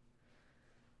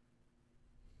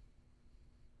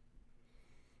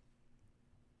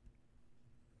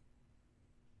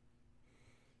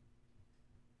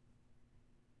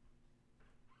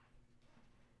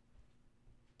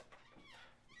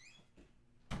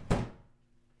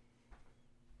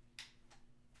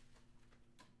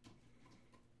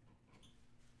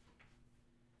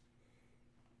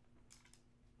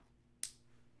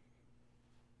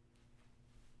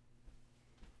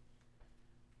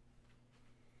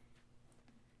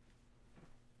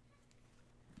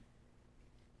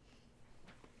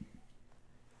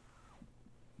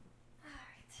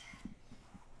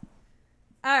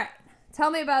 All right. Tell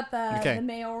me about the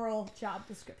mayoral job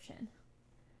description.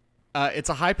 It's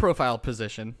a high-profile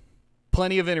position.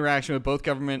 Plenty of interaction with both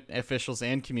government officials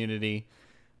and community.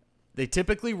 They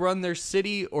typically run their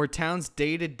city or town's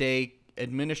day-to-day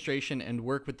administration and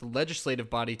work with the legislative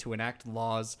body to enact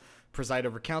laws, preside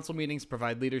over council meetings,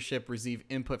 provide leadership, receive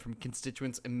input from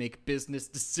constituents, and make business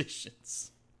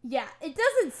decisions. Yeah, it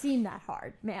doesn't seem that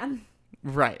hard, man.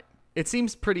 Right. It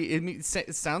seems pretty.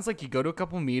 It sounds like you go to a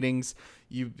couple meetings,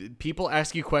 people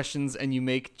ask you questions, and you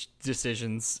make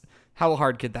decisions. How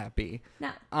hard could that be? No.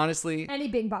 Honestly, any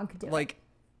bing bong could do it. Like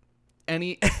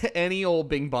any old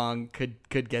bing bong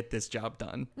could get this job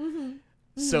done. Mm-hmm.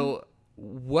 Mm-hmm. So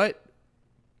what?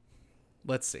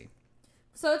 Let's see.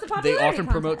 So it's a popularity They often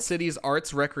contest. promote cities'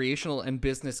 arts, recreational, and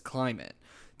business climate.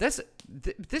 This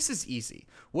is easy.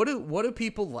 What do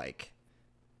people like?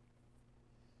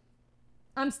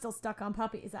 I'm still stuck on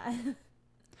puppies.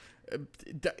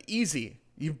 Easy.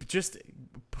 You just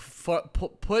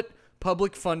put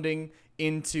public funding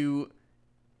into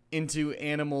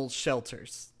animal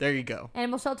shelters. There you go.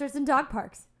 Animal shelters and dog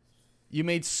parks. You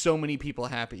made so many people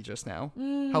happy just now.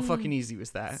 How fucking easy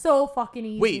was that? So fucking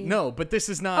easy. Wait, no, but this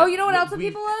is not. Oh, you know what else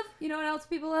people love? You know what else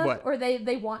people love? What? Or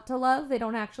they want to love. They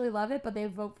don't actually love it, but they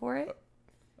vote for it.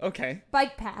 Okay.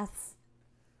 Bike paths.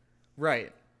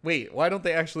 Right. Wait, why don't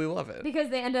they actually love it? Because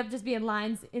they end up just being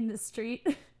lines in the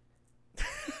street.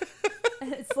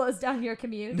 And it slows down your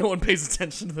commute. No one pays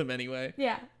attention to them anyway.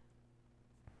 Yeah.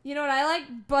 You know what I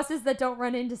like? Buses that don't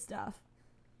run into stuff.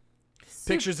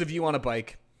 Pictures of you on a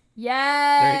bike.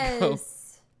 Yes. There you go.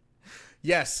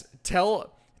 Yes.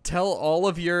 Tell all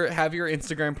of have your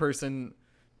Instagram person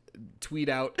tweet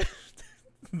out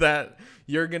that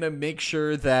you're going to make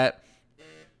sure that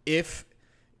if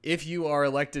you are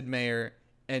elected mayor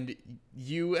and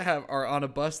you are on a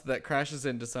bus that crashes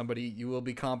into somebody, you will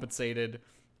be compensated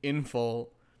in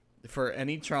full for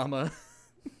any trauma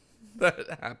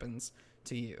that happens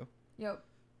to you. Yep.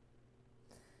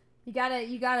 You gotta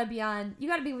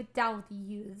down with the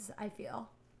youths, I feel.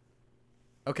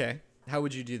 Okay. How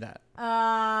would you do that?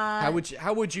 How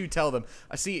would you tell them?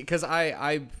 See, because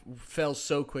I fell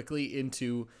so quickly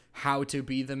into how to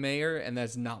be the mayor, and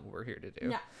that's not what we're here to do.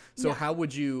 No. So No. how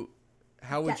would you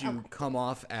elected. come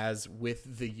off as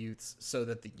with the youths so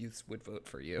that the youths would vote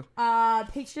for you?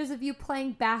 Pictures of you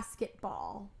playing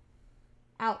basketball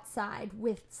outside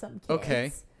with some kids.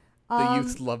 Okay. The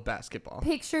youths love basketball.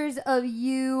 Pictures of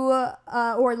you,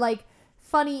 or like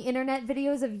funny internet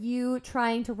videos of you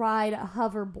trying to ride a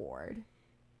hoverboard.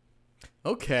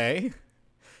 Okay.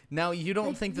 Now, you don't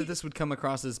Like, think that this would come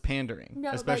across as pandering,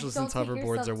 No, especially like, since don't take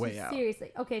hoverboards yourself are way too out.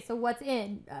 Seriously. Okay, so what's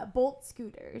in? Bolt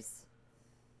scooters.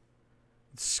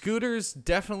 Scooters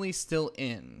definitely still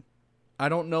in. I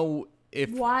don't know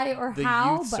if Why or the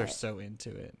how, youths are but so into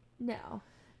it. no.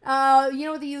 You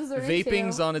know what the youths are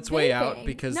Vaping's into? on its way out Vaping.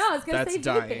 because no, I was gonna that's say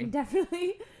dying. vaping,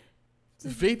 definitely.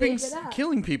 Just vape Vaping's it up.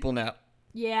 killing people now.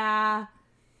 Yeah.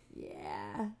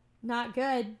 Yeah. Not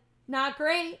good. Not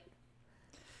great.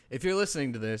 If you're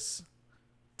listening to this,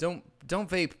 don't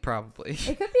vape probably.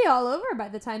 It could be all over by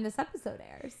the time this episode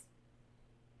airs.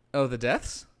 Oh, the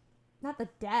deaths? Not the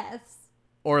deaths.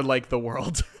 Or like the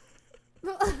world.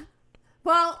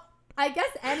 Well, I guess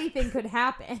anything could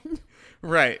happen.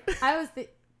 Right. I was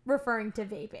referring to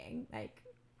vaping. Like,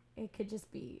 it could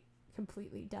just be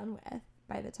completely done with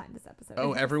by the time this episode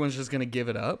Oh, airs. everyone's just going to give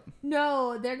it up?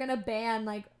 No, they're going to ban,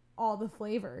 like, all the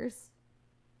flavors.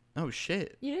 Oh,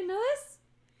 shit. You didn't know this?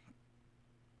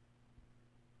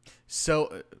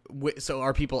 So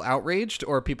are people outraged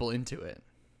or are people into it?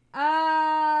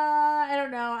 I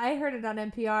don't know. I heard it on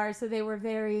NPR, so they were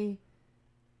very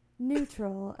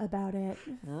neutral about it.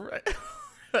 Right.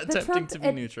 Attempting to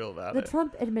be neutral about The it.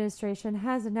 Trump administration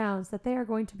has announced that they are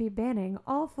going to be banning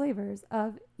all flavors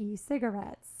of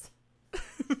e-cigarettes.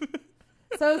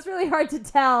 So it's really hard to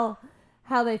tell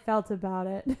how they felt about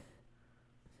it.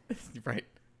 Right.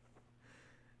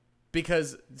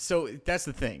 Because so that's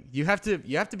the thing. You have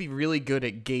to be really good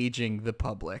at gauging the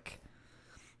public.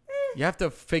 You have to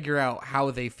figure out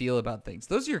how they feel about things.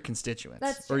 Those are your constituents.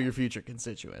 That's or true. your future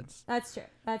constituents. That's true.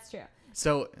 That's true.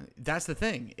 So that's the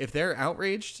thing. If they're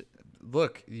outraged,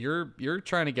 look, you're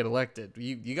trying to get elected.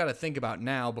 You got to think about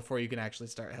now before you can actually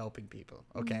start helping people.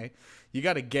 Okay, Mm-hmm. You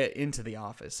got to get into the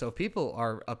office. So if people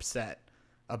are upset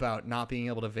about not being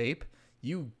able to vape,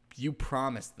 you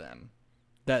promise them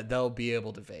that they'll be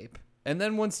able to vape. And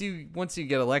then once you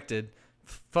get elected,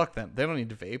 fuck them. They don't need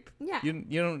to vape. Yeah.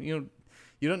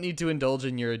 You don't need to indulge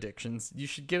in your addictions. You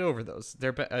should get over those.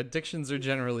 Addictions are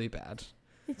generally bad.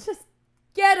 It's just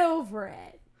get over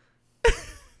it.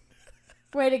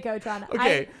 Way to go, John.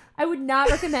 Okay. I would not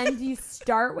recommend you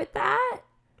start with that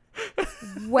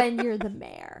when you're the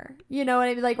mayor. You know what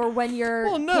I mean? Like, or when you're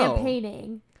Well, no.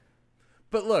 campaigning.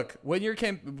 But look, when you're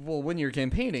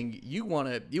campaigning, you want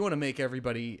to make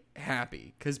everybody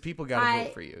happy because people got to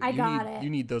vote for you. it. You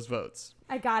need those votes.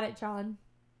 I got it, John.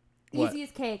 What? Easy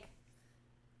as cake.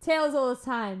 Tails all this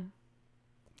time.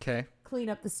 Okay. Clean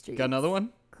up the streets. Got another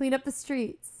one? Clean up the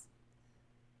streets.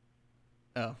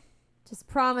 Oh. Just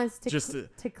promise to Just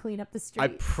to clean up the I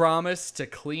streets. promise to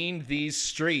clean these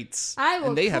streets. I will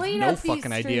And they have clean no up these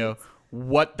fucking idea streets.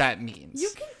 what that means. You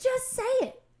can just say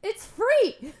it. It's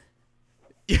free.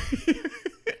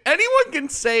 Anyone can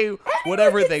say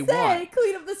whatever Anyone they can say, want.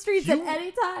 Clean up the streets You- at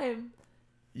any time.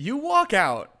 You walk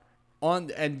out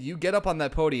and you get up on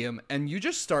that podium and you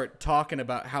just start talking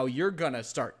about how you're gonna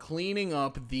start cleaning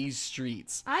up these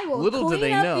streets. I will Little do clean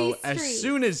they up know, these as streets.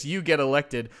 soon as you get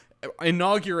elected,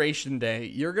 inauguration day,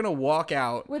 you're gonna walk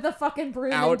out With a fucking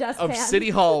broom and out dustpan. of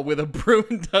City Hall with a broom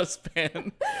and dustpan.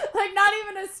 Like, not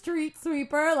even a street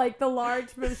sweeper, like the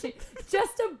large machine.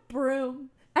 Just a broom.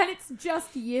 And it's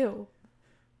just you.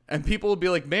 And people will be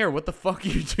like, Mayor, what the fuck are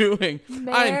you doing?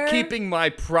 Mayor? I'm keeping my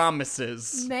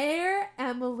promises. Mayor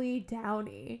Emily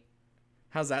Downey.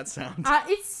 How's that sound?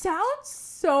 It sounds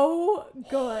so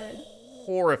good.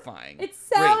 Horrifying. It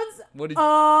sounds Great.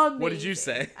 amazing. What did you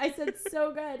say? I said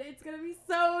so good. It's going to be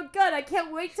so good. I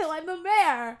can't wait till I'm the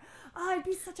mayor. Oh, I'd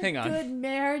be such a Hang on. good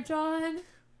mayor, John.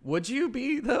 Would you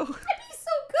be, though? I'd be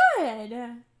so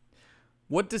good.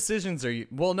 What decisions are you...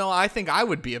 Well, no, I think I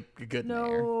would be a good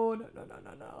mayor. No.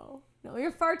 No,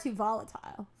 you're far too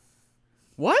volatile.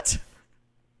 What?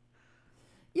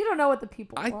 You don't know what the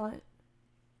people want.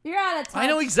 You're out of touch. I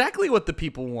know exactly what the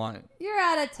people want. You're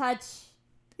out of touch.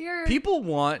 You're... People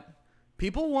want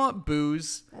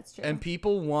booze. That's true. And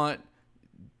people want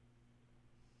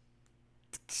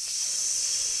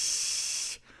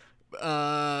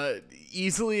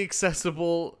easily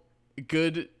accessible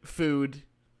good food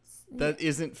that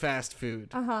isn't fast food.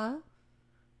 Uh-huh.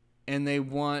 and they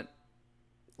want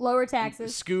Lower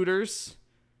taxes. scooters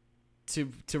to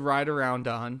ride around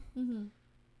on. Mm-hmm.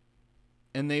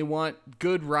 And they want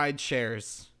good ride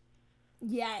shares.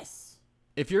 Yes.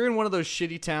 If you're in one of those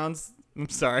shitty towns, I'm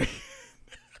sorry.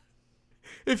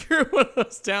 If you're in one of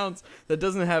those towns that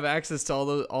doesn't have access to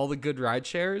all the good ride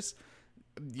shares,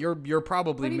 you're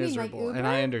probably What do you mean, like miserable, and Uber?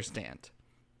 I understand.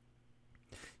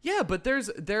 Yeah, but there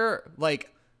are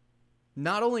like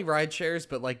not only ride shares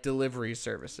but like delivery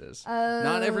services.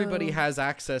 Not everybody Oh. has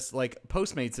access. Like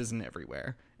Postmates isn't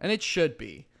everywhere, and it should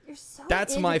be. You're so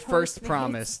That's into my first Postmates.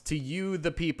 promise to you,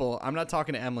 the people. I'm not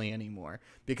talking to Emily anymore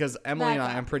because Emily and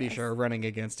That's I, I'm pretty obvious. sure, are running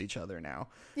against each other now.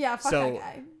 Yeah, fuck So, that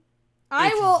guy. I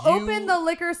if will you- open the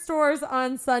liquor stores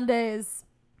on Sundays.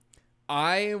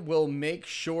 I will make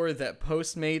sure that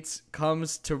Postmates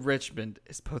comes to Richmond.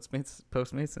 Is Postmates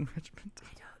in Richmond?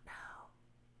 I don't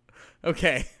know.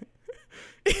 Okay.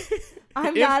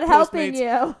 I'm If not helping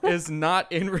Postmates you. is not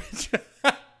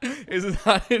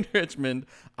in Richmond,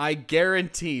 I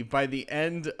guarantee by the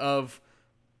end of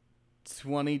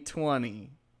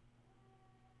 2020,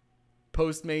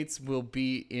 Postmates will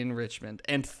be in Richmond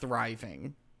and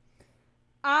thriving.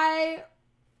 I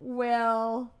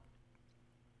will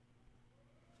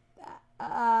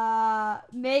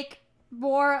make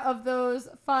more of those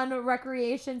fun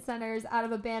recreation centers out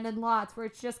of abandoned lots where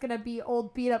it's just going to be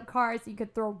old beat up cars. You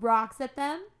could throw rocks at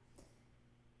them.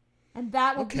 And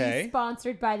that will Okay. be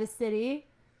sponsored by the city.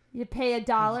 You pay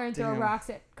 $1 and throw Damn. rocks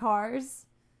at cars.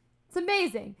 It's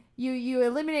amazing. You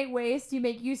eliminate waste, you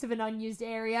make use of an unused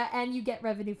area, and you get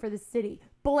revenue for the city.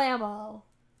 Blammo.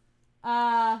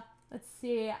 Let's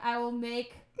see. I will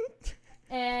make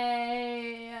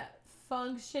a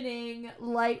functioning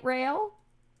light rail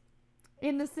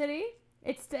in the city.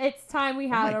 It's time we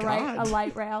had my a God.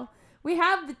 light rail. We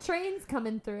have the trains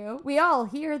coming through. We all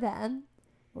hear them.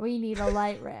 We need a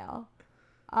light rail.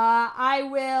 I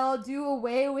will do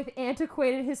away with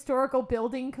antiquated historical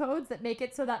building codes that make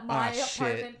it so that my Ah, shit.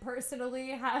 apartment personally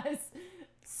has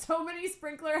so many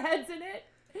sprinkler heads in it.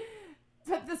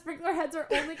 But the sprinkler heads are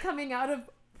only coming out of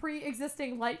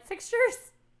pre-existing light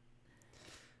fixtures.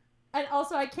 And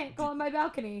also, I can't go on my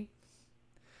balcony.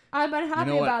 I'm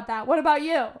unhappy what? about that. What about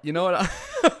you? You know what?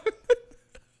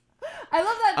 I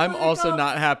love that. I'm also political-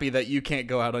 not happy that you can't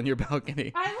go out on your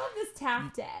balcony. I love this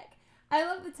tactic. I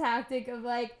love the tactic of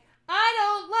like, I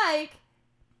don't like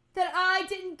that I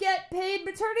didn't get paid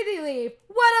maternity leave.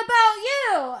 What about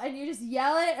you? And you just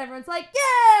yell it. Everyone's like,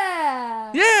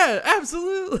 yeah. Yeah,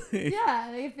 absolutely.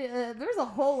 Yeah, there was a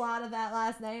whole lot of that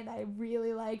last night, and I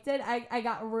really liked it. I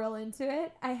got real into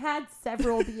it. I had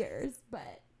several beers,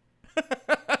 but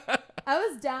I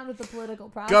was down with the political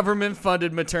process.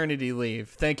 Government-funded maternity leave.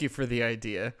 Thank you for the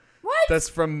idea. What? That's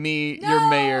from me, your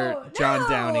mayor, John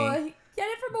Downey. Get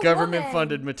it from a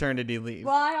Government-funded woman. maternity leave.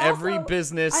 Well, I Every also-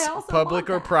 business, I also public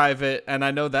or want that. private, and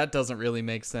I know that doesn't really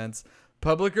make sense,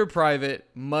 public or private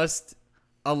must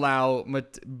allow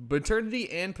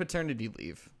maternity and paternity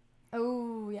leave.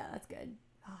 Oh, yeah, that's good.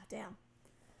 Oh, damn.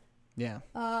 Yeah.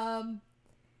 Puffy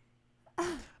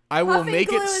I will make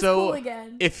glue it is so cool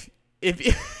again. if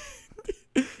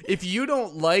if you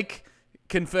don't like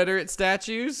Confederate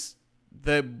statues,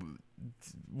 that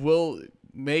will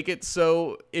make it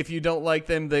so if you don't like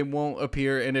them, they won't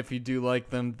appear, and if you do like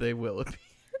them, they will appear.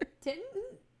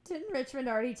 Didn't Richmond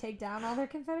already take down all their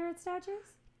Confederate statues?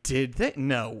 Did they?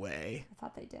 No way. I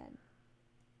thought they did.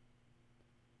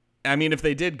 I mean, if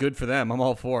they did, good for them. I'm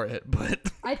all for it,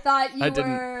 but I thought you I didn't.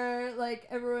 were like,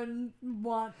 everyone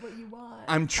want what you want.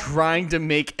 I'm trying to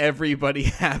make everybody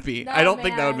happy. No, I don't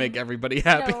think that would man. make everybody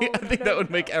happy. No, I think no, that would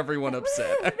no. make everyone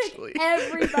upset, Make actually.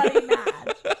 everybody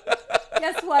mad.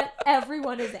 Guess what?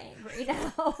 Everyone is angry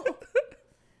now.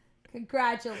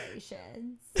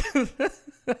 Congratulations.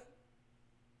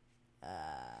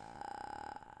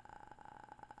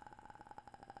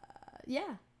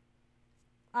 Yeah.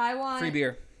 I want Free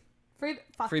beer.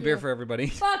 Fuck Free you. beer for everybody.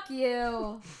 Fuck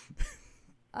you.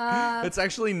 It's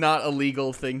actually not a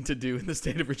legal thing to do in the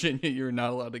state of Virginia. You're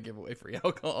not allowed to give away free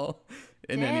alcohol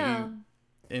in Damn.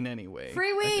 any way.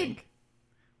 Free I weed. think.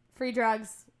 Free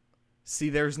drugs. See,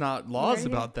 there's not laws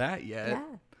Ready? about that yet. Yeah.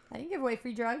 I can give away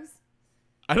free drugs.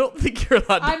 I don't think you're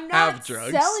allowed to I'm have not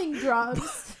drugs. selling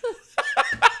drugs.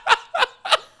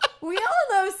 We all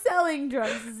know selling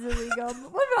drugs is illegal,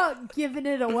 but what about giving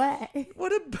it away?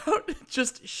 What about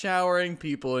just showering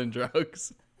people in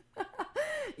drugs?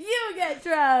 You get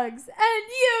drugs, and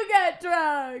you get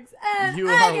drugs, and You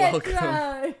I are get welcome.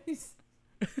 drugs.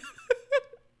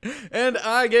 And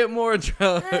I get more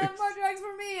drugs. And more drugs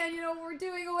for me, and you know, we're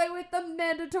doing away with the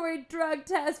mandatory drug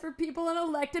test for people in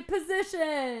elected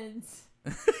positions.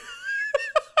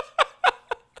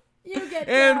 get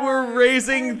And drugs, we're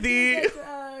raising and the- you get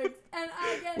drugs, and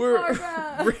I get more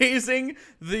drugs. We're raising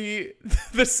the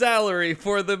salary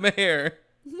for the mayor.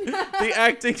 The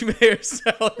acting mayor's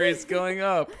salary is going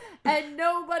up. And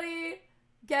nobody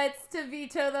gets to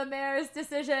veto the mayor's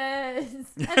decisions.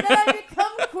 And then I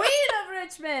become queen of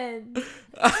Richmond.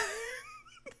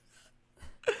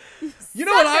 You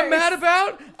know what I'm Suckers. mad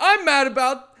about? I'm mad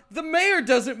about the mayor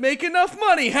doesn't make enough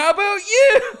money. How about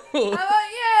you? How about you?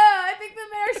 I think the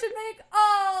mayor should make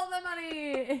all the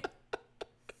money.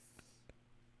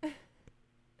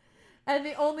 And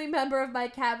the only member of my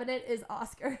cabinet is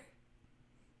Oscar.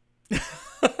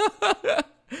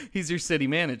 He's your city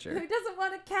manager. Who doesn't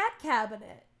want a cat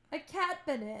cabinet? A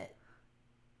cabinet.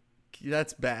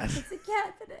 That's bad. It's a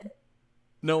cabinet.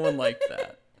 No one liked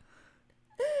that.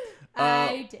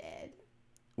 I did.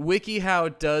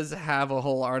 WikiHow does have a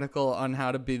whole article on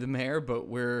how to be the mayor, but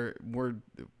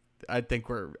I think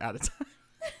we're out of time.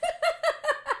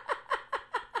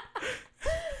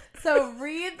 So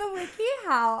read the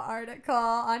WikiHow article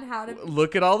on how to.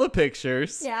 Look at all the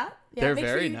pictures. Yeah, They're make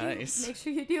very you do- nice. make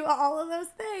sure you do all of those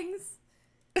things.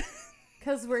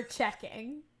 Because we're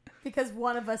checking. Because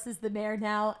one of us is the mayor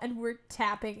now, and we're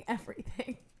tapping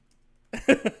everything.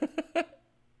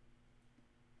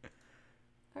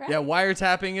 All right. Yeah,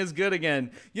 wiretapping is good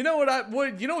again. You know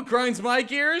what grinds my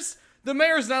gears? The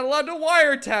mayor's not allowed to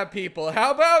wiretap people.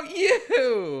 How about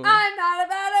you? I'm not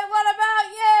about it. What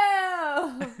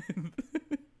about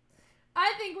you?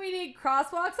 I think we need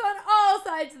crosswalks on all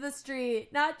sides of the street,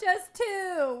 not just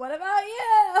two. What about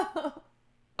you?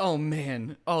 Oh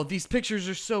man. Oh, these pictures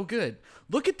are so good.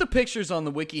 Look at the pictures on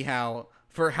the WikiHow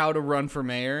for how to run for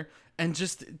mayor and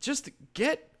just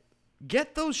get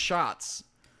those shots.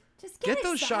 Just Get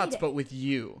those shots, excited. but with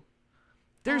you.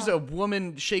 There's a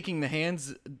woman shaking the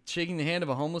hand of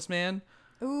a homeless man.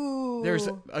 Ooh. There's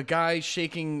a guy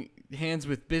shaking hands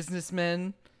with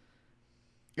businessmen.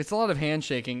 It's a lot of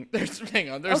handshaking. There's a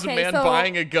Okay, man so-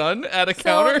 buying a gun at a So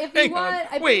counter. if you Hang want, on.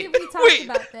 I Wait, believe we talked wait.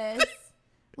 about this.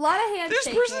 A lot of This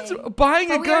handshaking. person's buying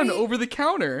a But we gun already- over the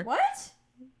counter. What?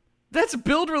 That's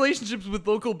build relationships with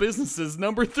local businesses,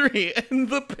 number 3. And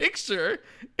the picture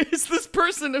is this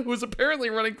person who was apparently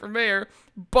running for mayor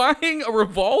buying a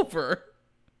revolver.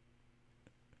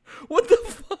 What the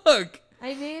fuck?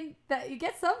 I mean, that you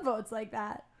get some votes like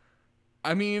that.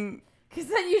 I mean, Because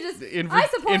then you just, In I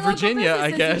support in local Virginia,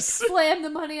 I businesses. You guess. slam the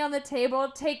money on the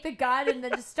table, take the gun, and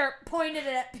then just start pointing it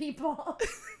at people.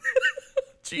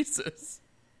 Jesus.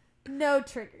 No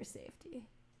trigger safety.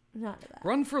 None of that.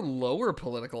 Run for lower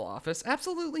political office?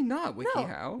 Absolutely not, No,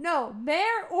 WikiHow. no,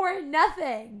 mayor or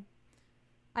nothing.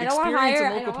 I don't want to Experience hire.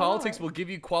 in I local don't wanna politics hire. will give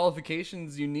you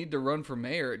qualifications you need to run for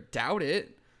mayor. Doubt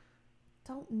it.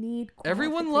 Don't need.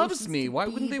 Everyone loves qualifications me. to Why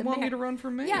be wouldn't they the want me mayor. to run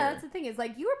for mayor? Yeah, that's the thing. Is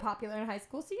like you were popular in high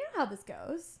school, so you know how this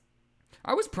goes.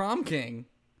 I was prom king.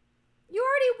 You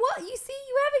already what? You see,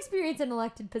 you have experience in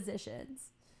elected positions.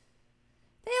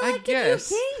 They I elected guess.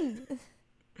 you king.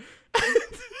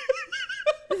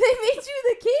 They made you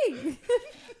the king.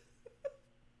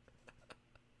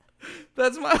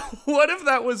 That's my. What if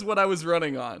that was what I was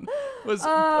running on? Was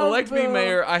Oh, elect me boo.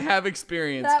 mayor? I have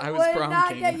experience. That I was would prom not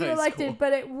king get in you high elected, school.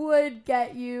 but it would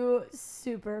get you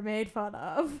super made fun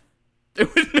of.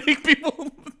 It would make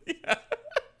people. Yeah.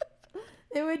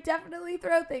 It would definitely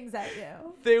throw things at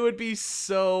you. They would be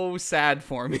so sad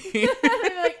for me. And I'd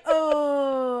be like,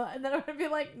 oh, and then I would be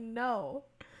like, no,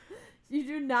 you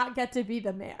do not get to be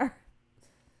the mayor.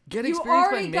 Get You experience by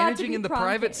already got to managing be in the prom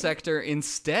private king. sector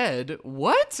instead.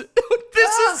 What?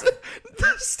 This is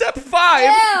step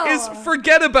 5 Ew. is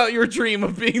forget about your dream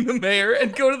of being the mayor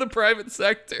and go to the private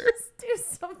sector. Do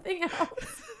something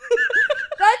else.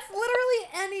 That's literally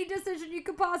any decision you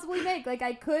could possibly make. Like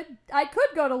I could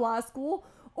go to law school,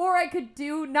 or I could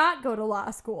not go to law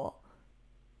school.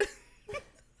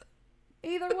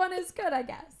 Either one is good, I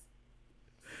guess.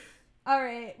 All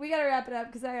right, we gotta wrap it up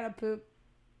because I gotta poop.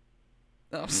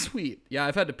 Oh, sweet. Yeah,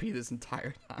 I've had to pee this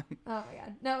entire time. Oh my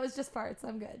god, no, it was just farts.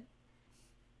 I'm good.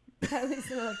 At least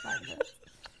in like 5 minutes.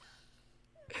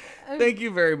 Thank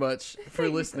you very much for Thank you so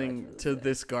much listening for to listening.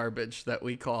 this garbage that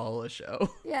we call a show.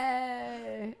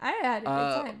 Yay! I had a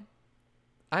good time.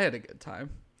 I had a good time.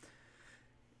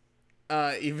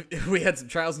 We had some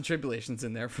trials and tribulations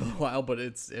in there for a while, but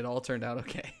it all turned out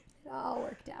okay. It all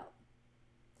worked out.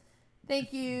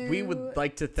 Thank you. We would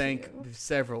like to thank to-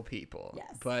 several people.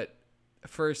 Yes. But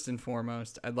first and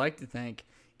foremost, I'd like to thank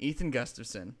Ethan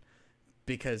Gustafson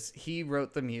because he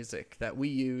wrote the music that we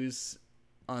use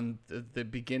on the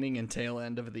beginning and tail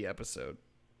end of the episode.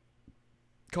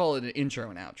 Call it an intro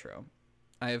and outro.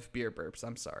 I have beer burps.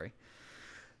 I'm sorry.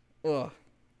 Ugh.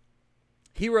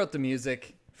 He wrote the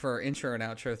music for our intro and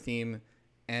outro theme,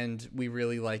 and we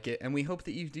really like it, and we hope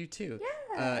that you do too.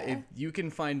 Yeah. You can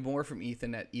find more from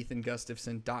Ethan at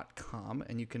ethangustafson.com,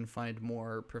 and you can find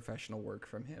more professional work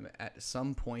from him at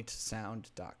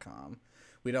somepointsound.com.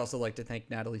 We'd also like to thank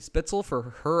Natalie Spitzel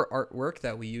for her artwork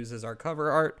that we use as our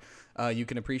cover art. You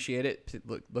can appreciate it.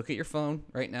 Look at your phone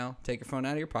right now. Take your phone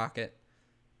out of your pocket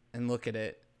and look at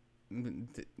it,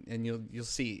 and you'll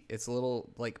see it's a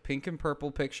little like pink and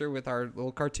purple picture with our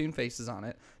little cartoon faces on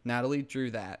it. Natalie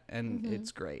drew that, and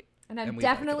it's great. And I'm we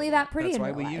like definitely it a lot. that pretty. That's in why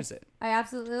real we life. use it. I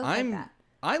absolutely look like that.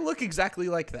 I look exactly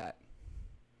like that.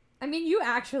 I mean, you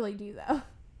actually do though.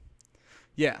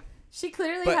 Yeah. She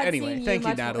clearly But had anyway, seen you thank you,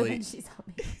 much more Natalie. than she saw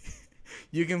me.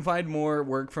 You can find more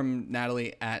work from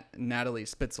Natalie at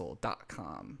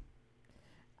nataliespitzel.com.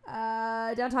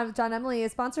 Downtime with John Emily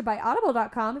is sponsored by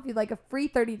Audible.com. If you'd like a free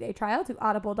 30-day trial to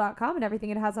Audible.com and everything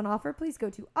it has on offer, please go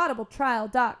to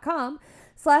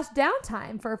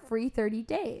audibletrial.com/downtime for a free 30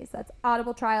 days. That's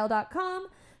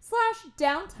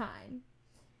audibletrial.com/downtime.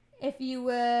 If you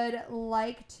would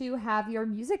like to have your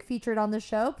music featured on the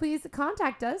show, please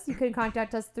contact us. You can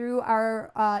contact us through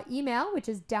our email, which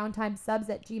is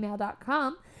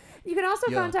downtimesubs@gmail.com. You can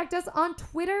also contact us on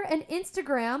Twitter and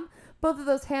Instagram. Both of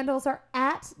those handles are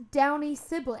at Downey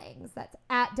Siblings. That's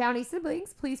at Downey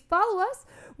Siblings. Please follow us.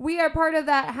 We are part of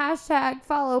that hashtag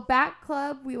follow back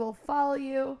club. We will follow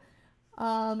you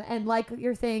and like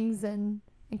your things and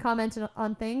comment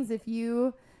on things if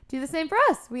you do the same for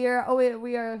us. We're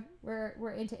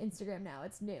into Instagram now.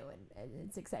 It's new and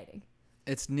it's exciting.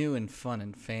 It's new and fun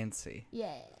and fancy.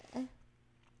 Yeah.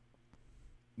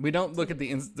 We don't look at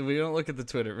the the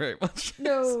Twitter very much.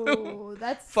 No, So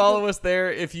that's follow us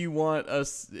there if you want to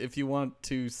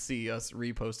see us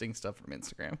reposting stuff from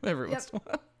Instagram every once in a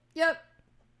while. Yep.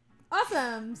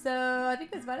 Awesome. So I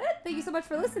think that's about it. Thank you so much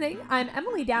for listening. I'm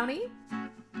Emily Downey.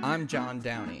 I'm John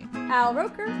Downey. Al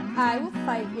Roker. I will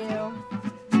fight you.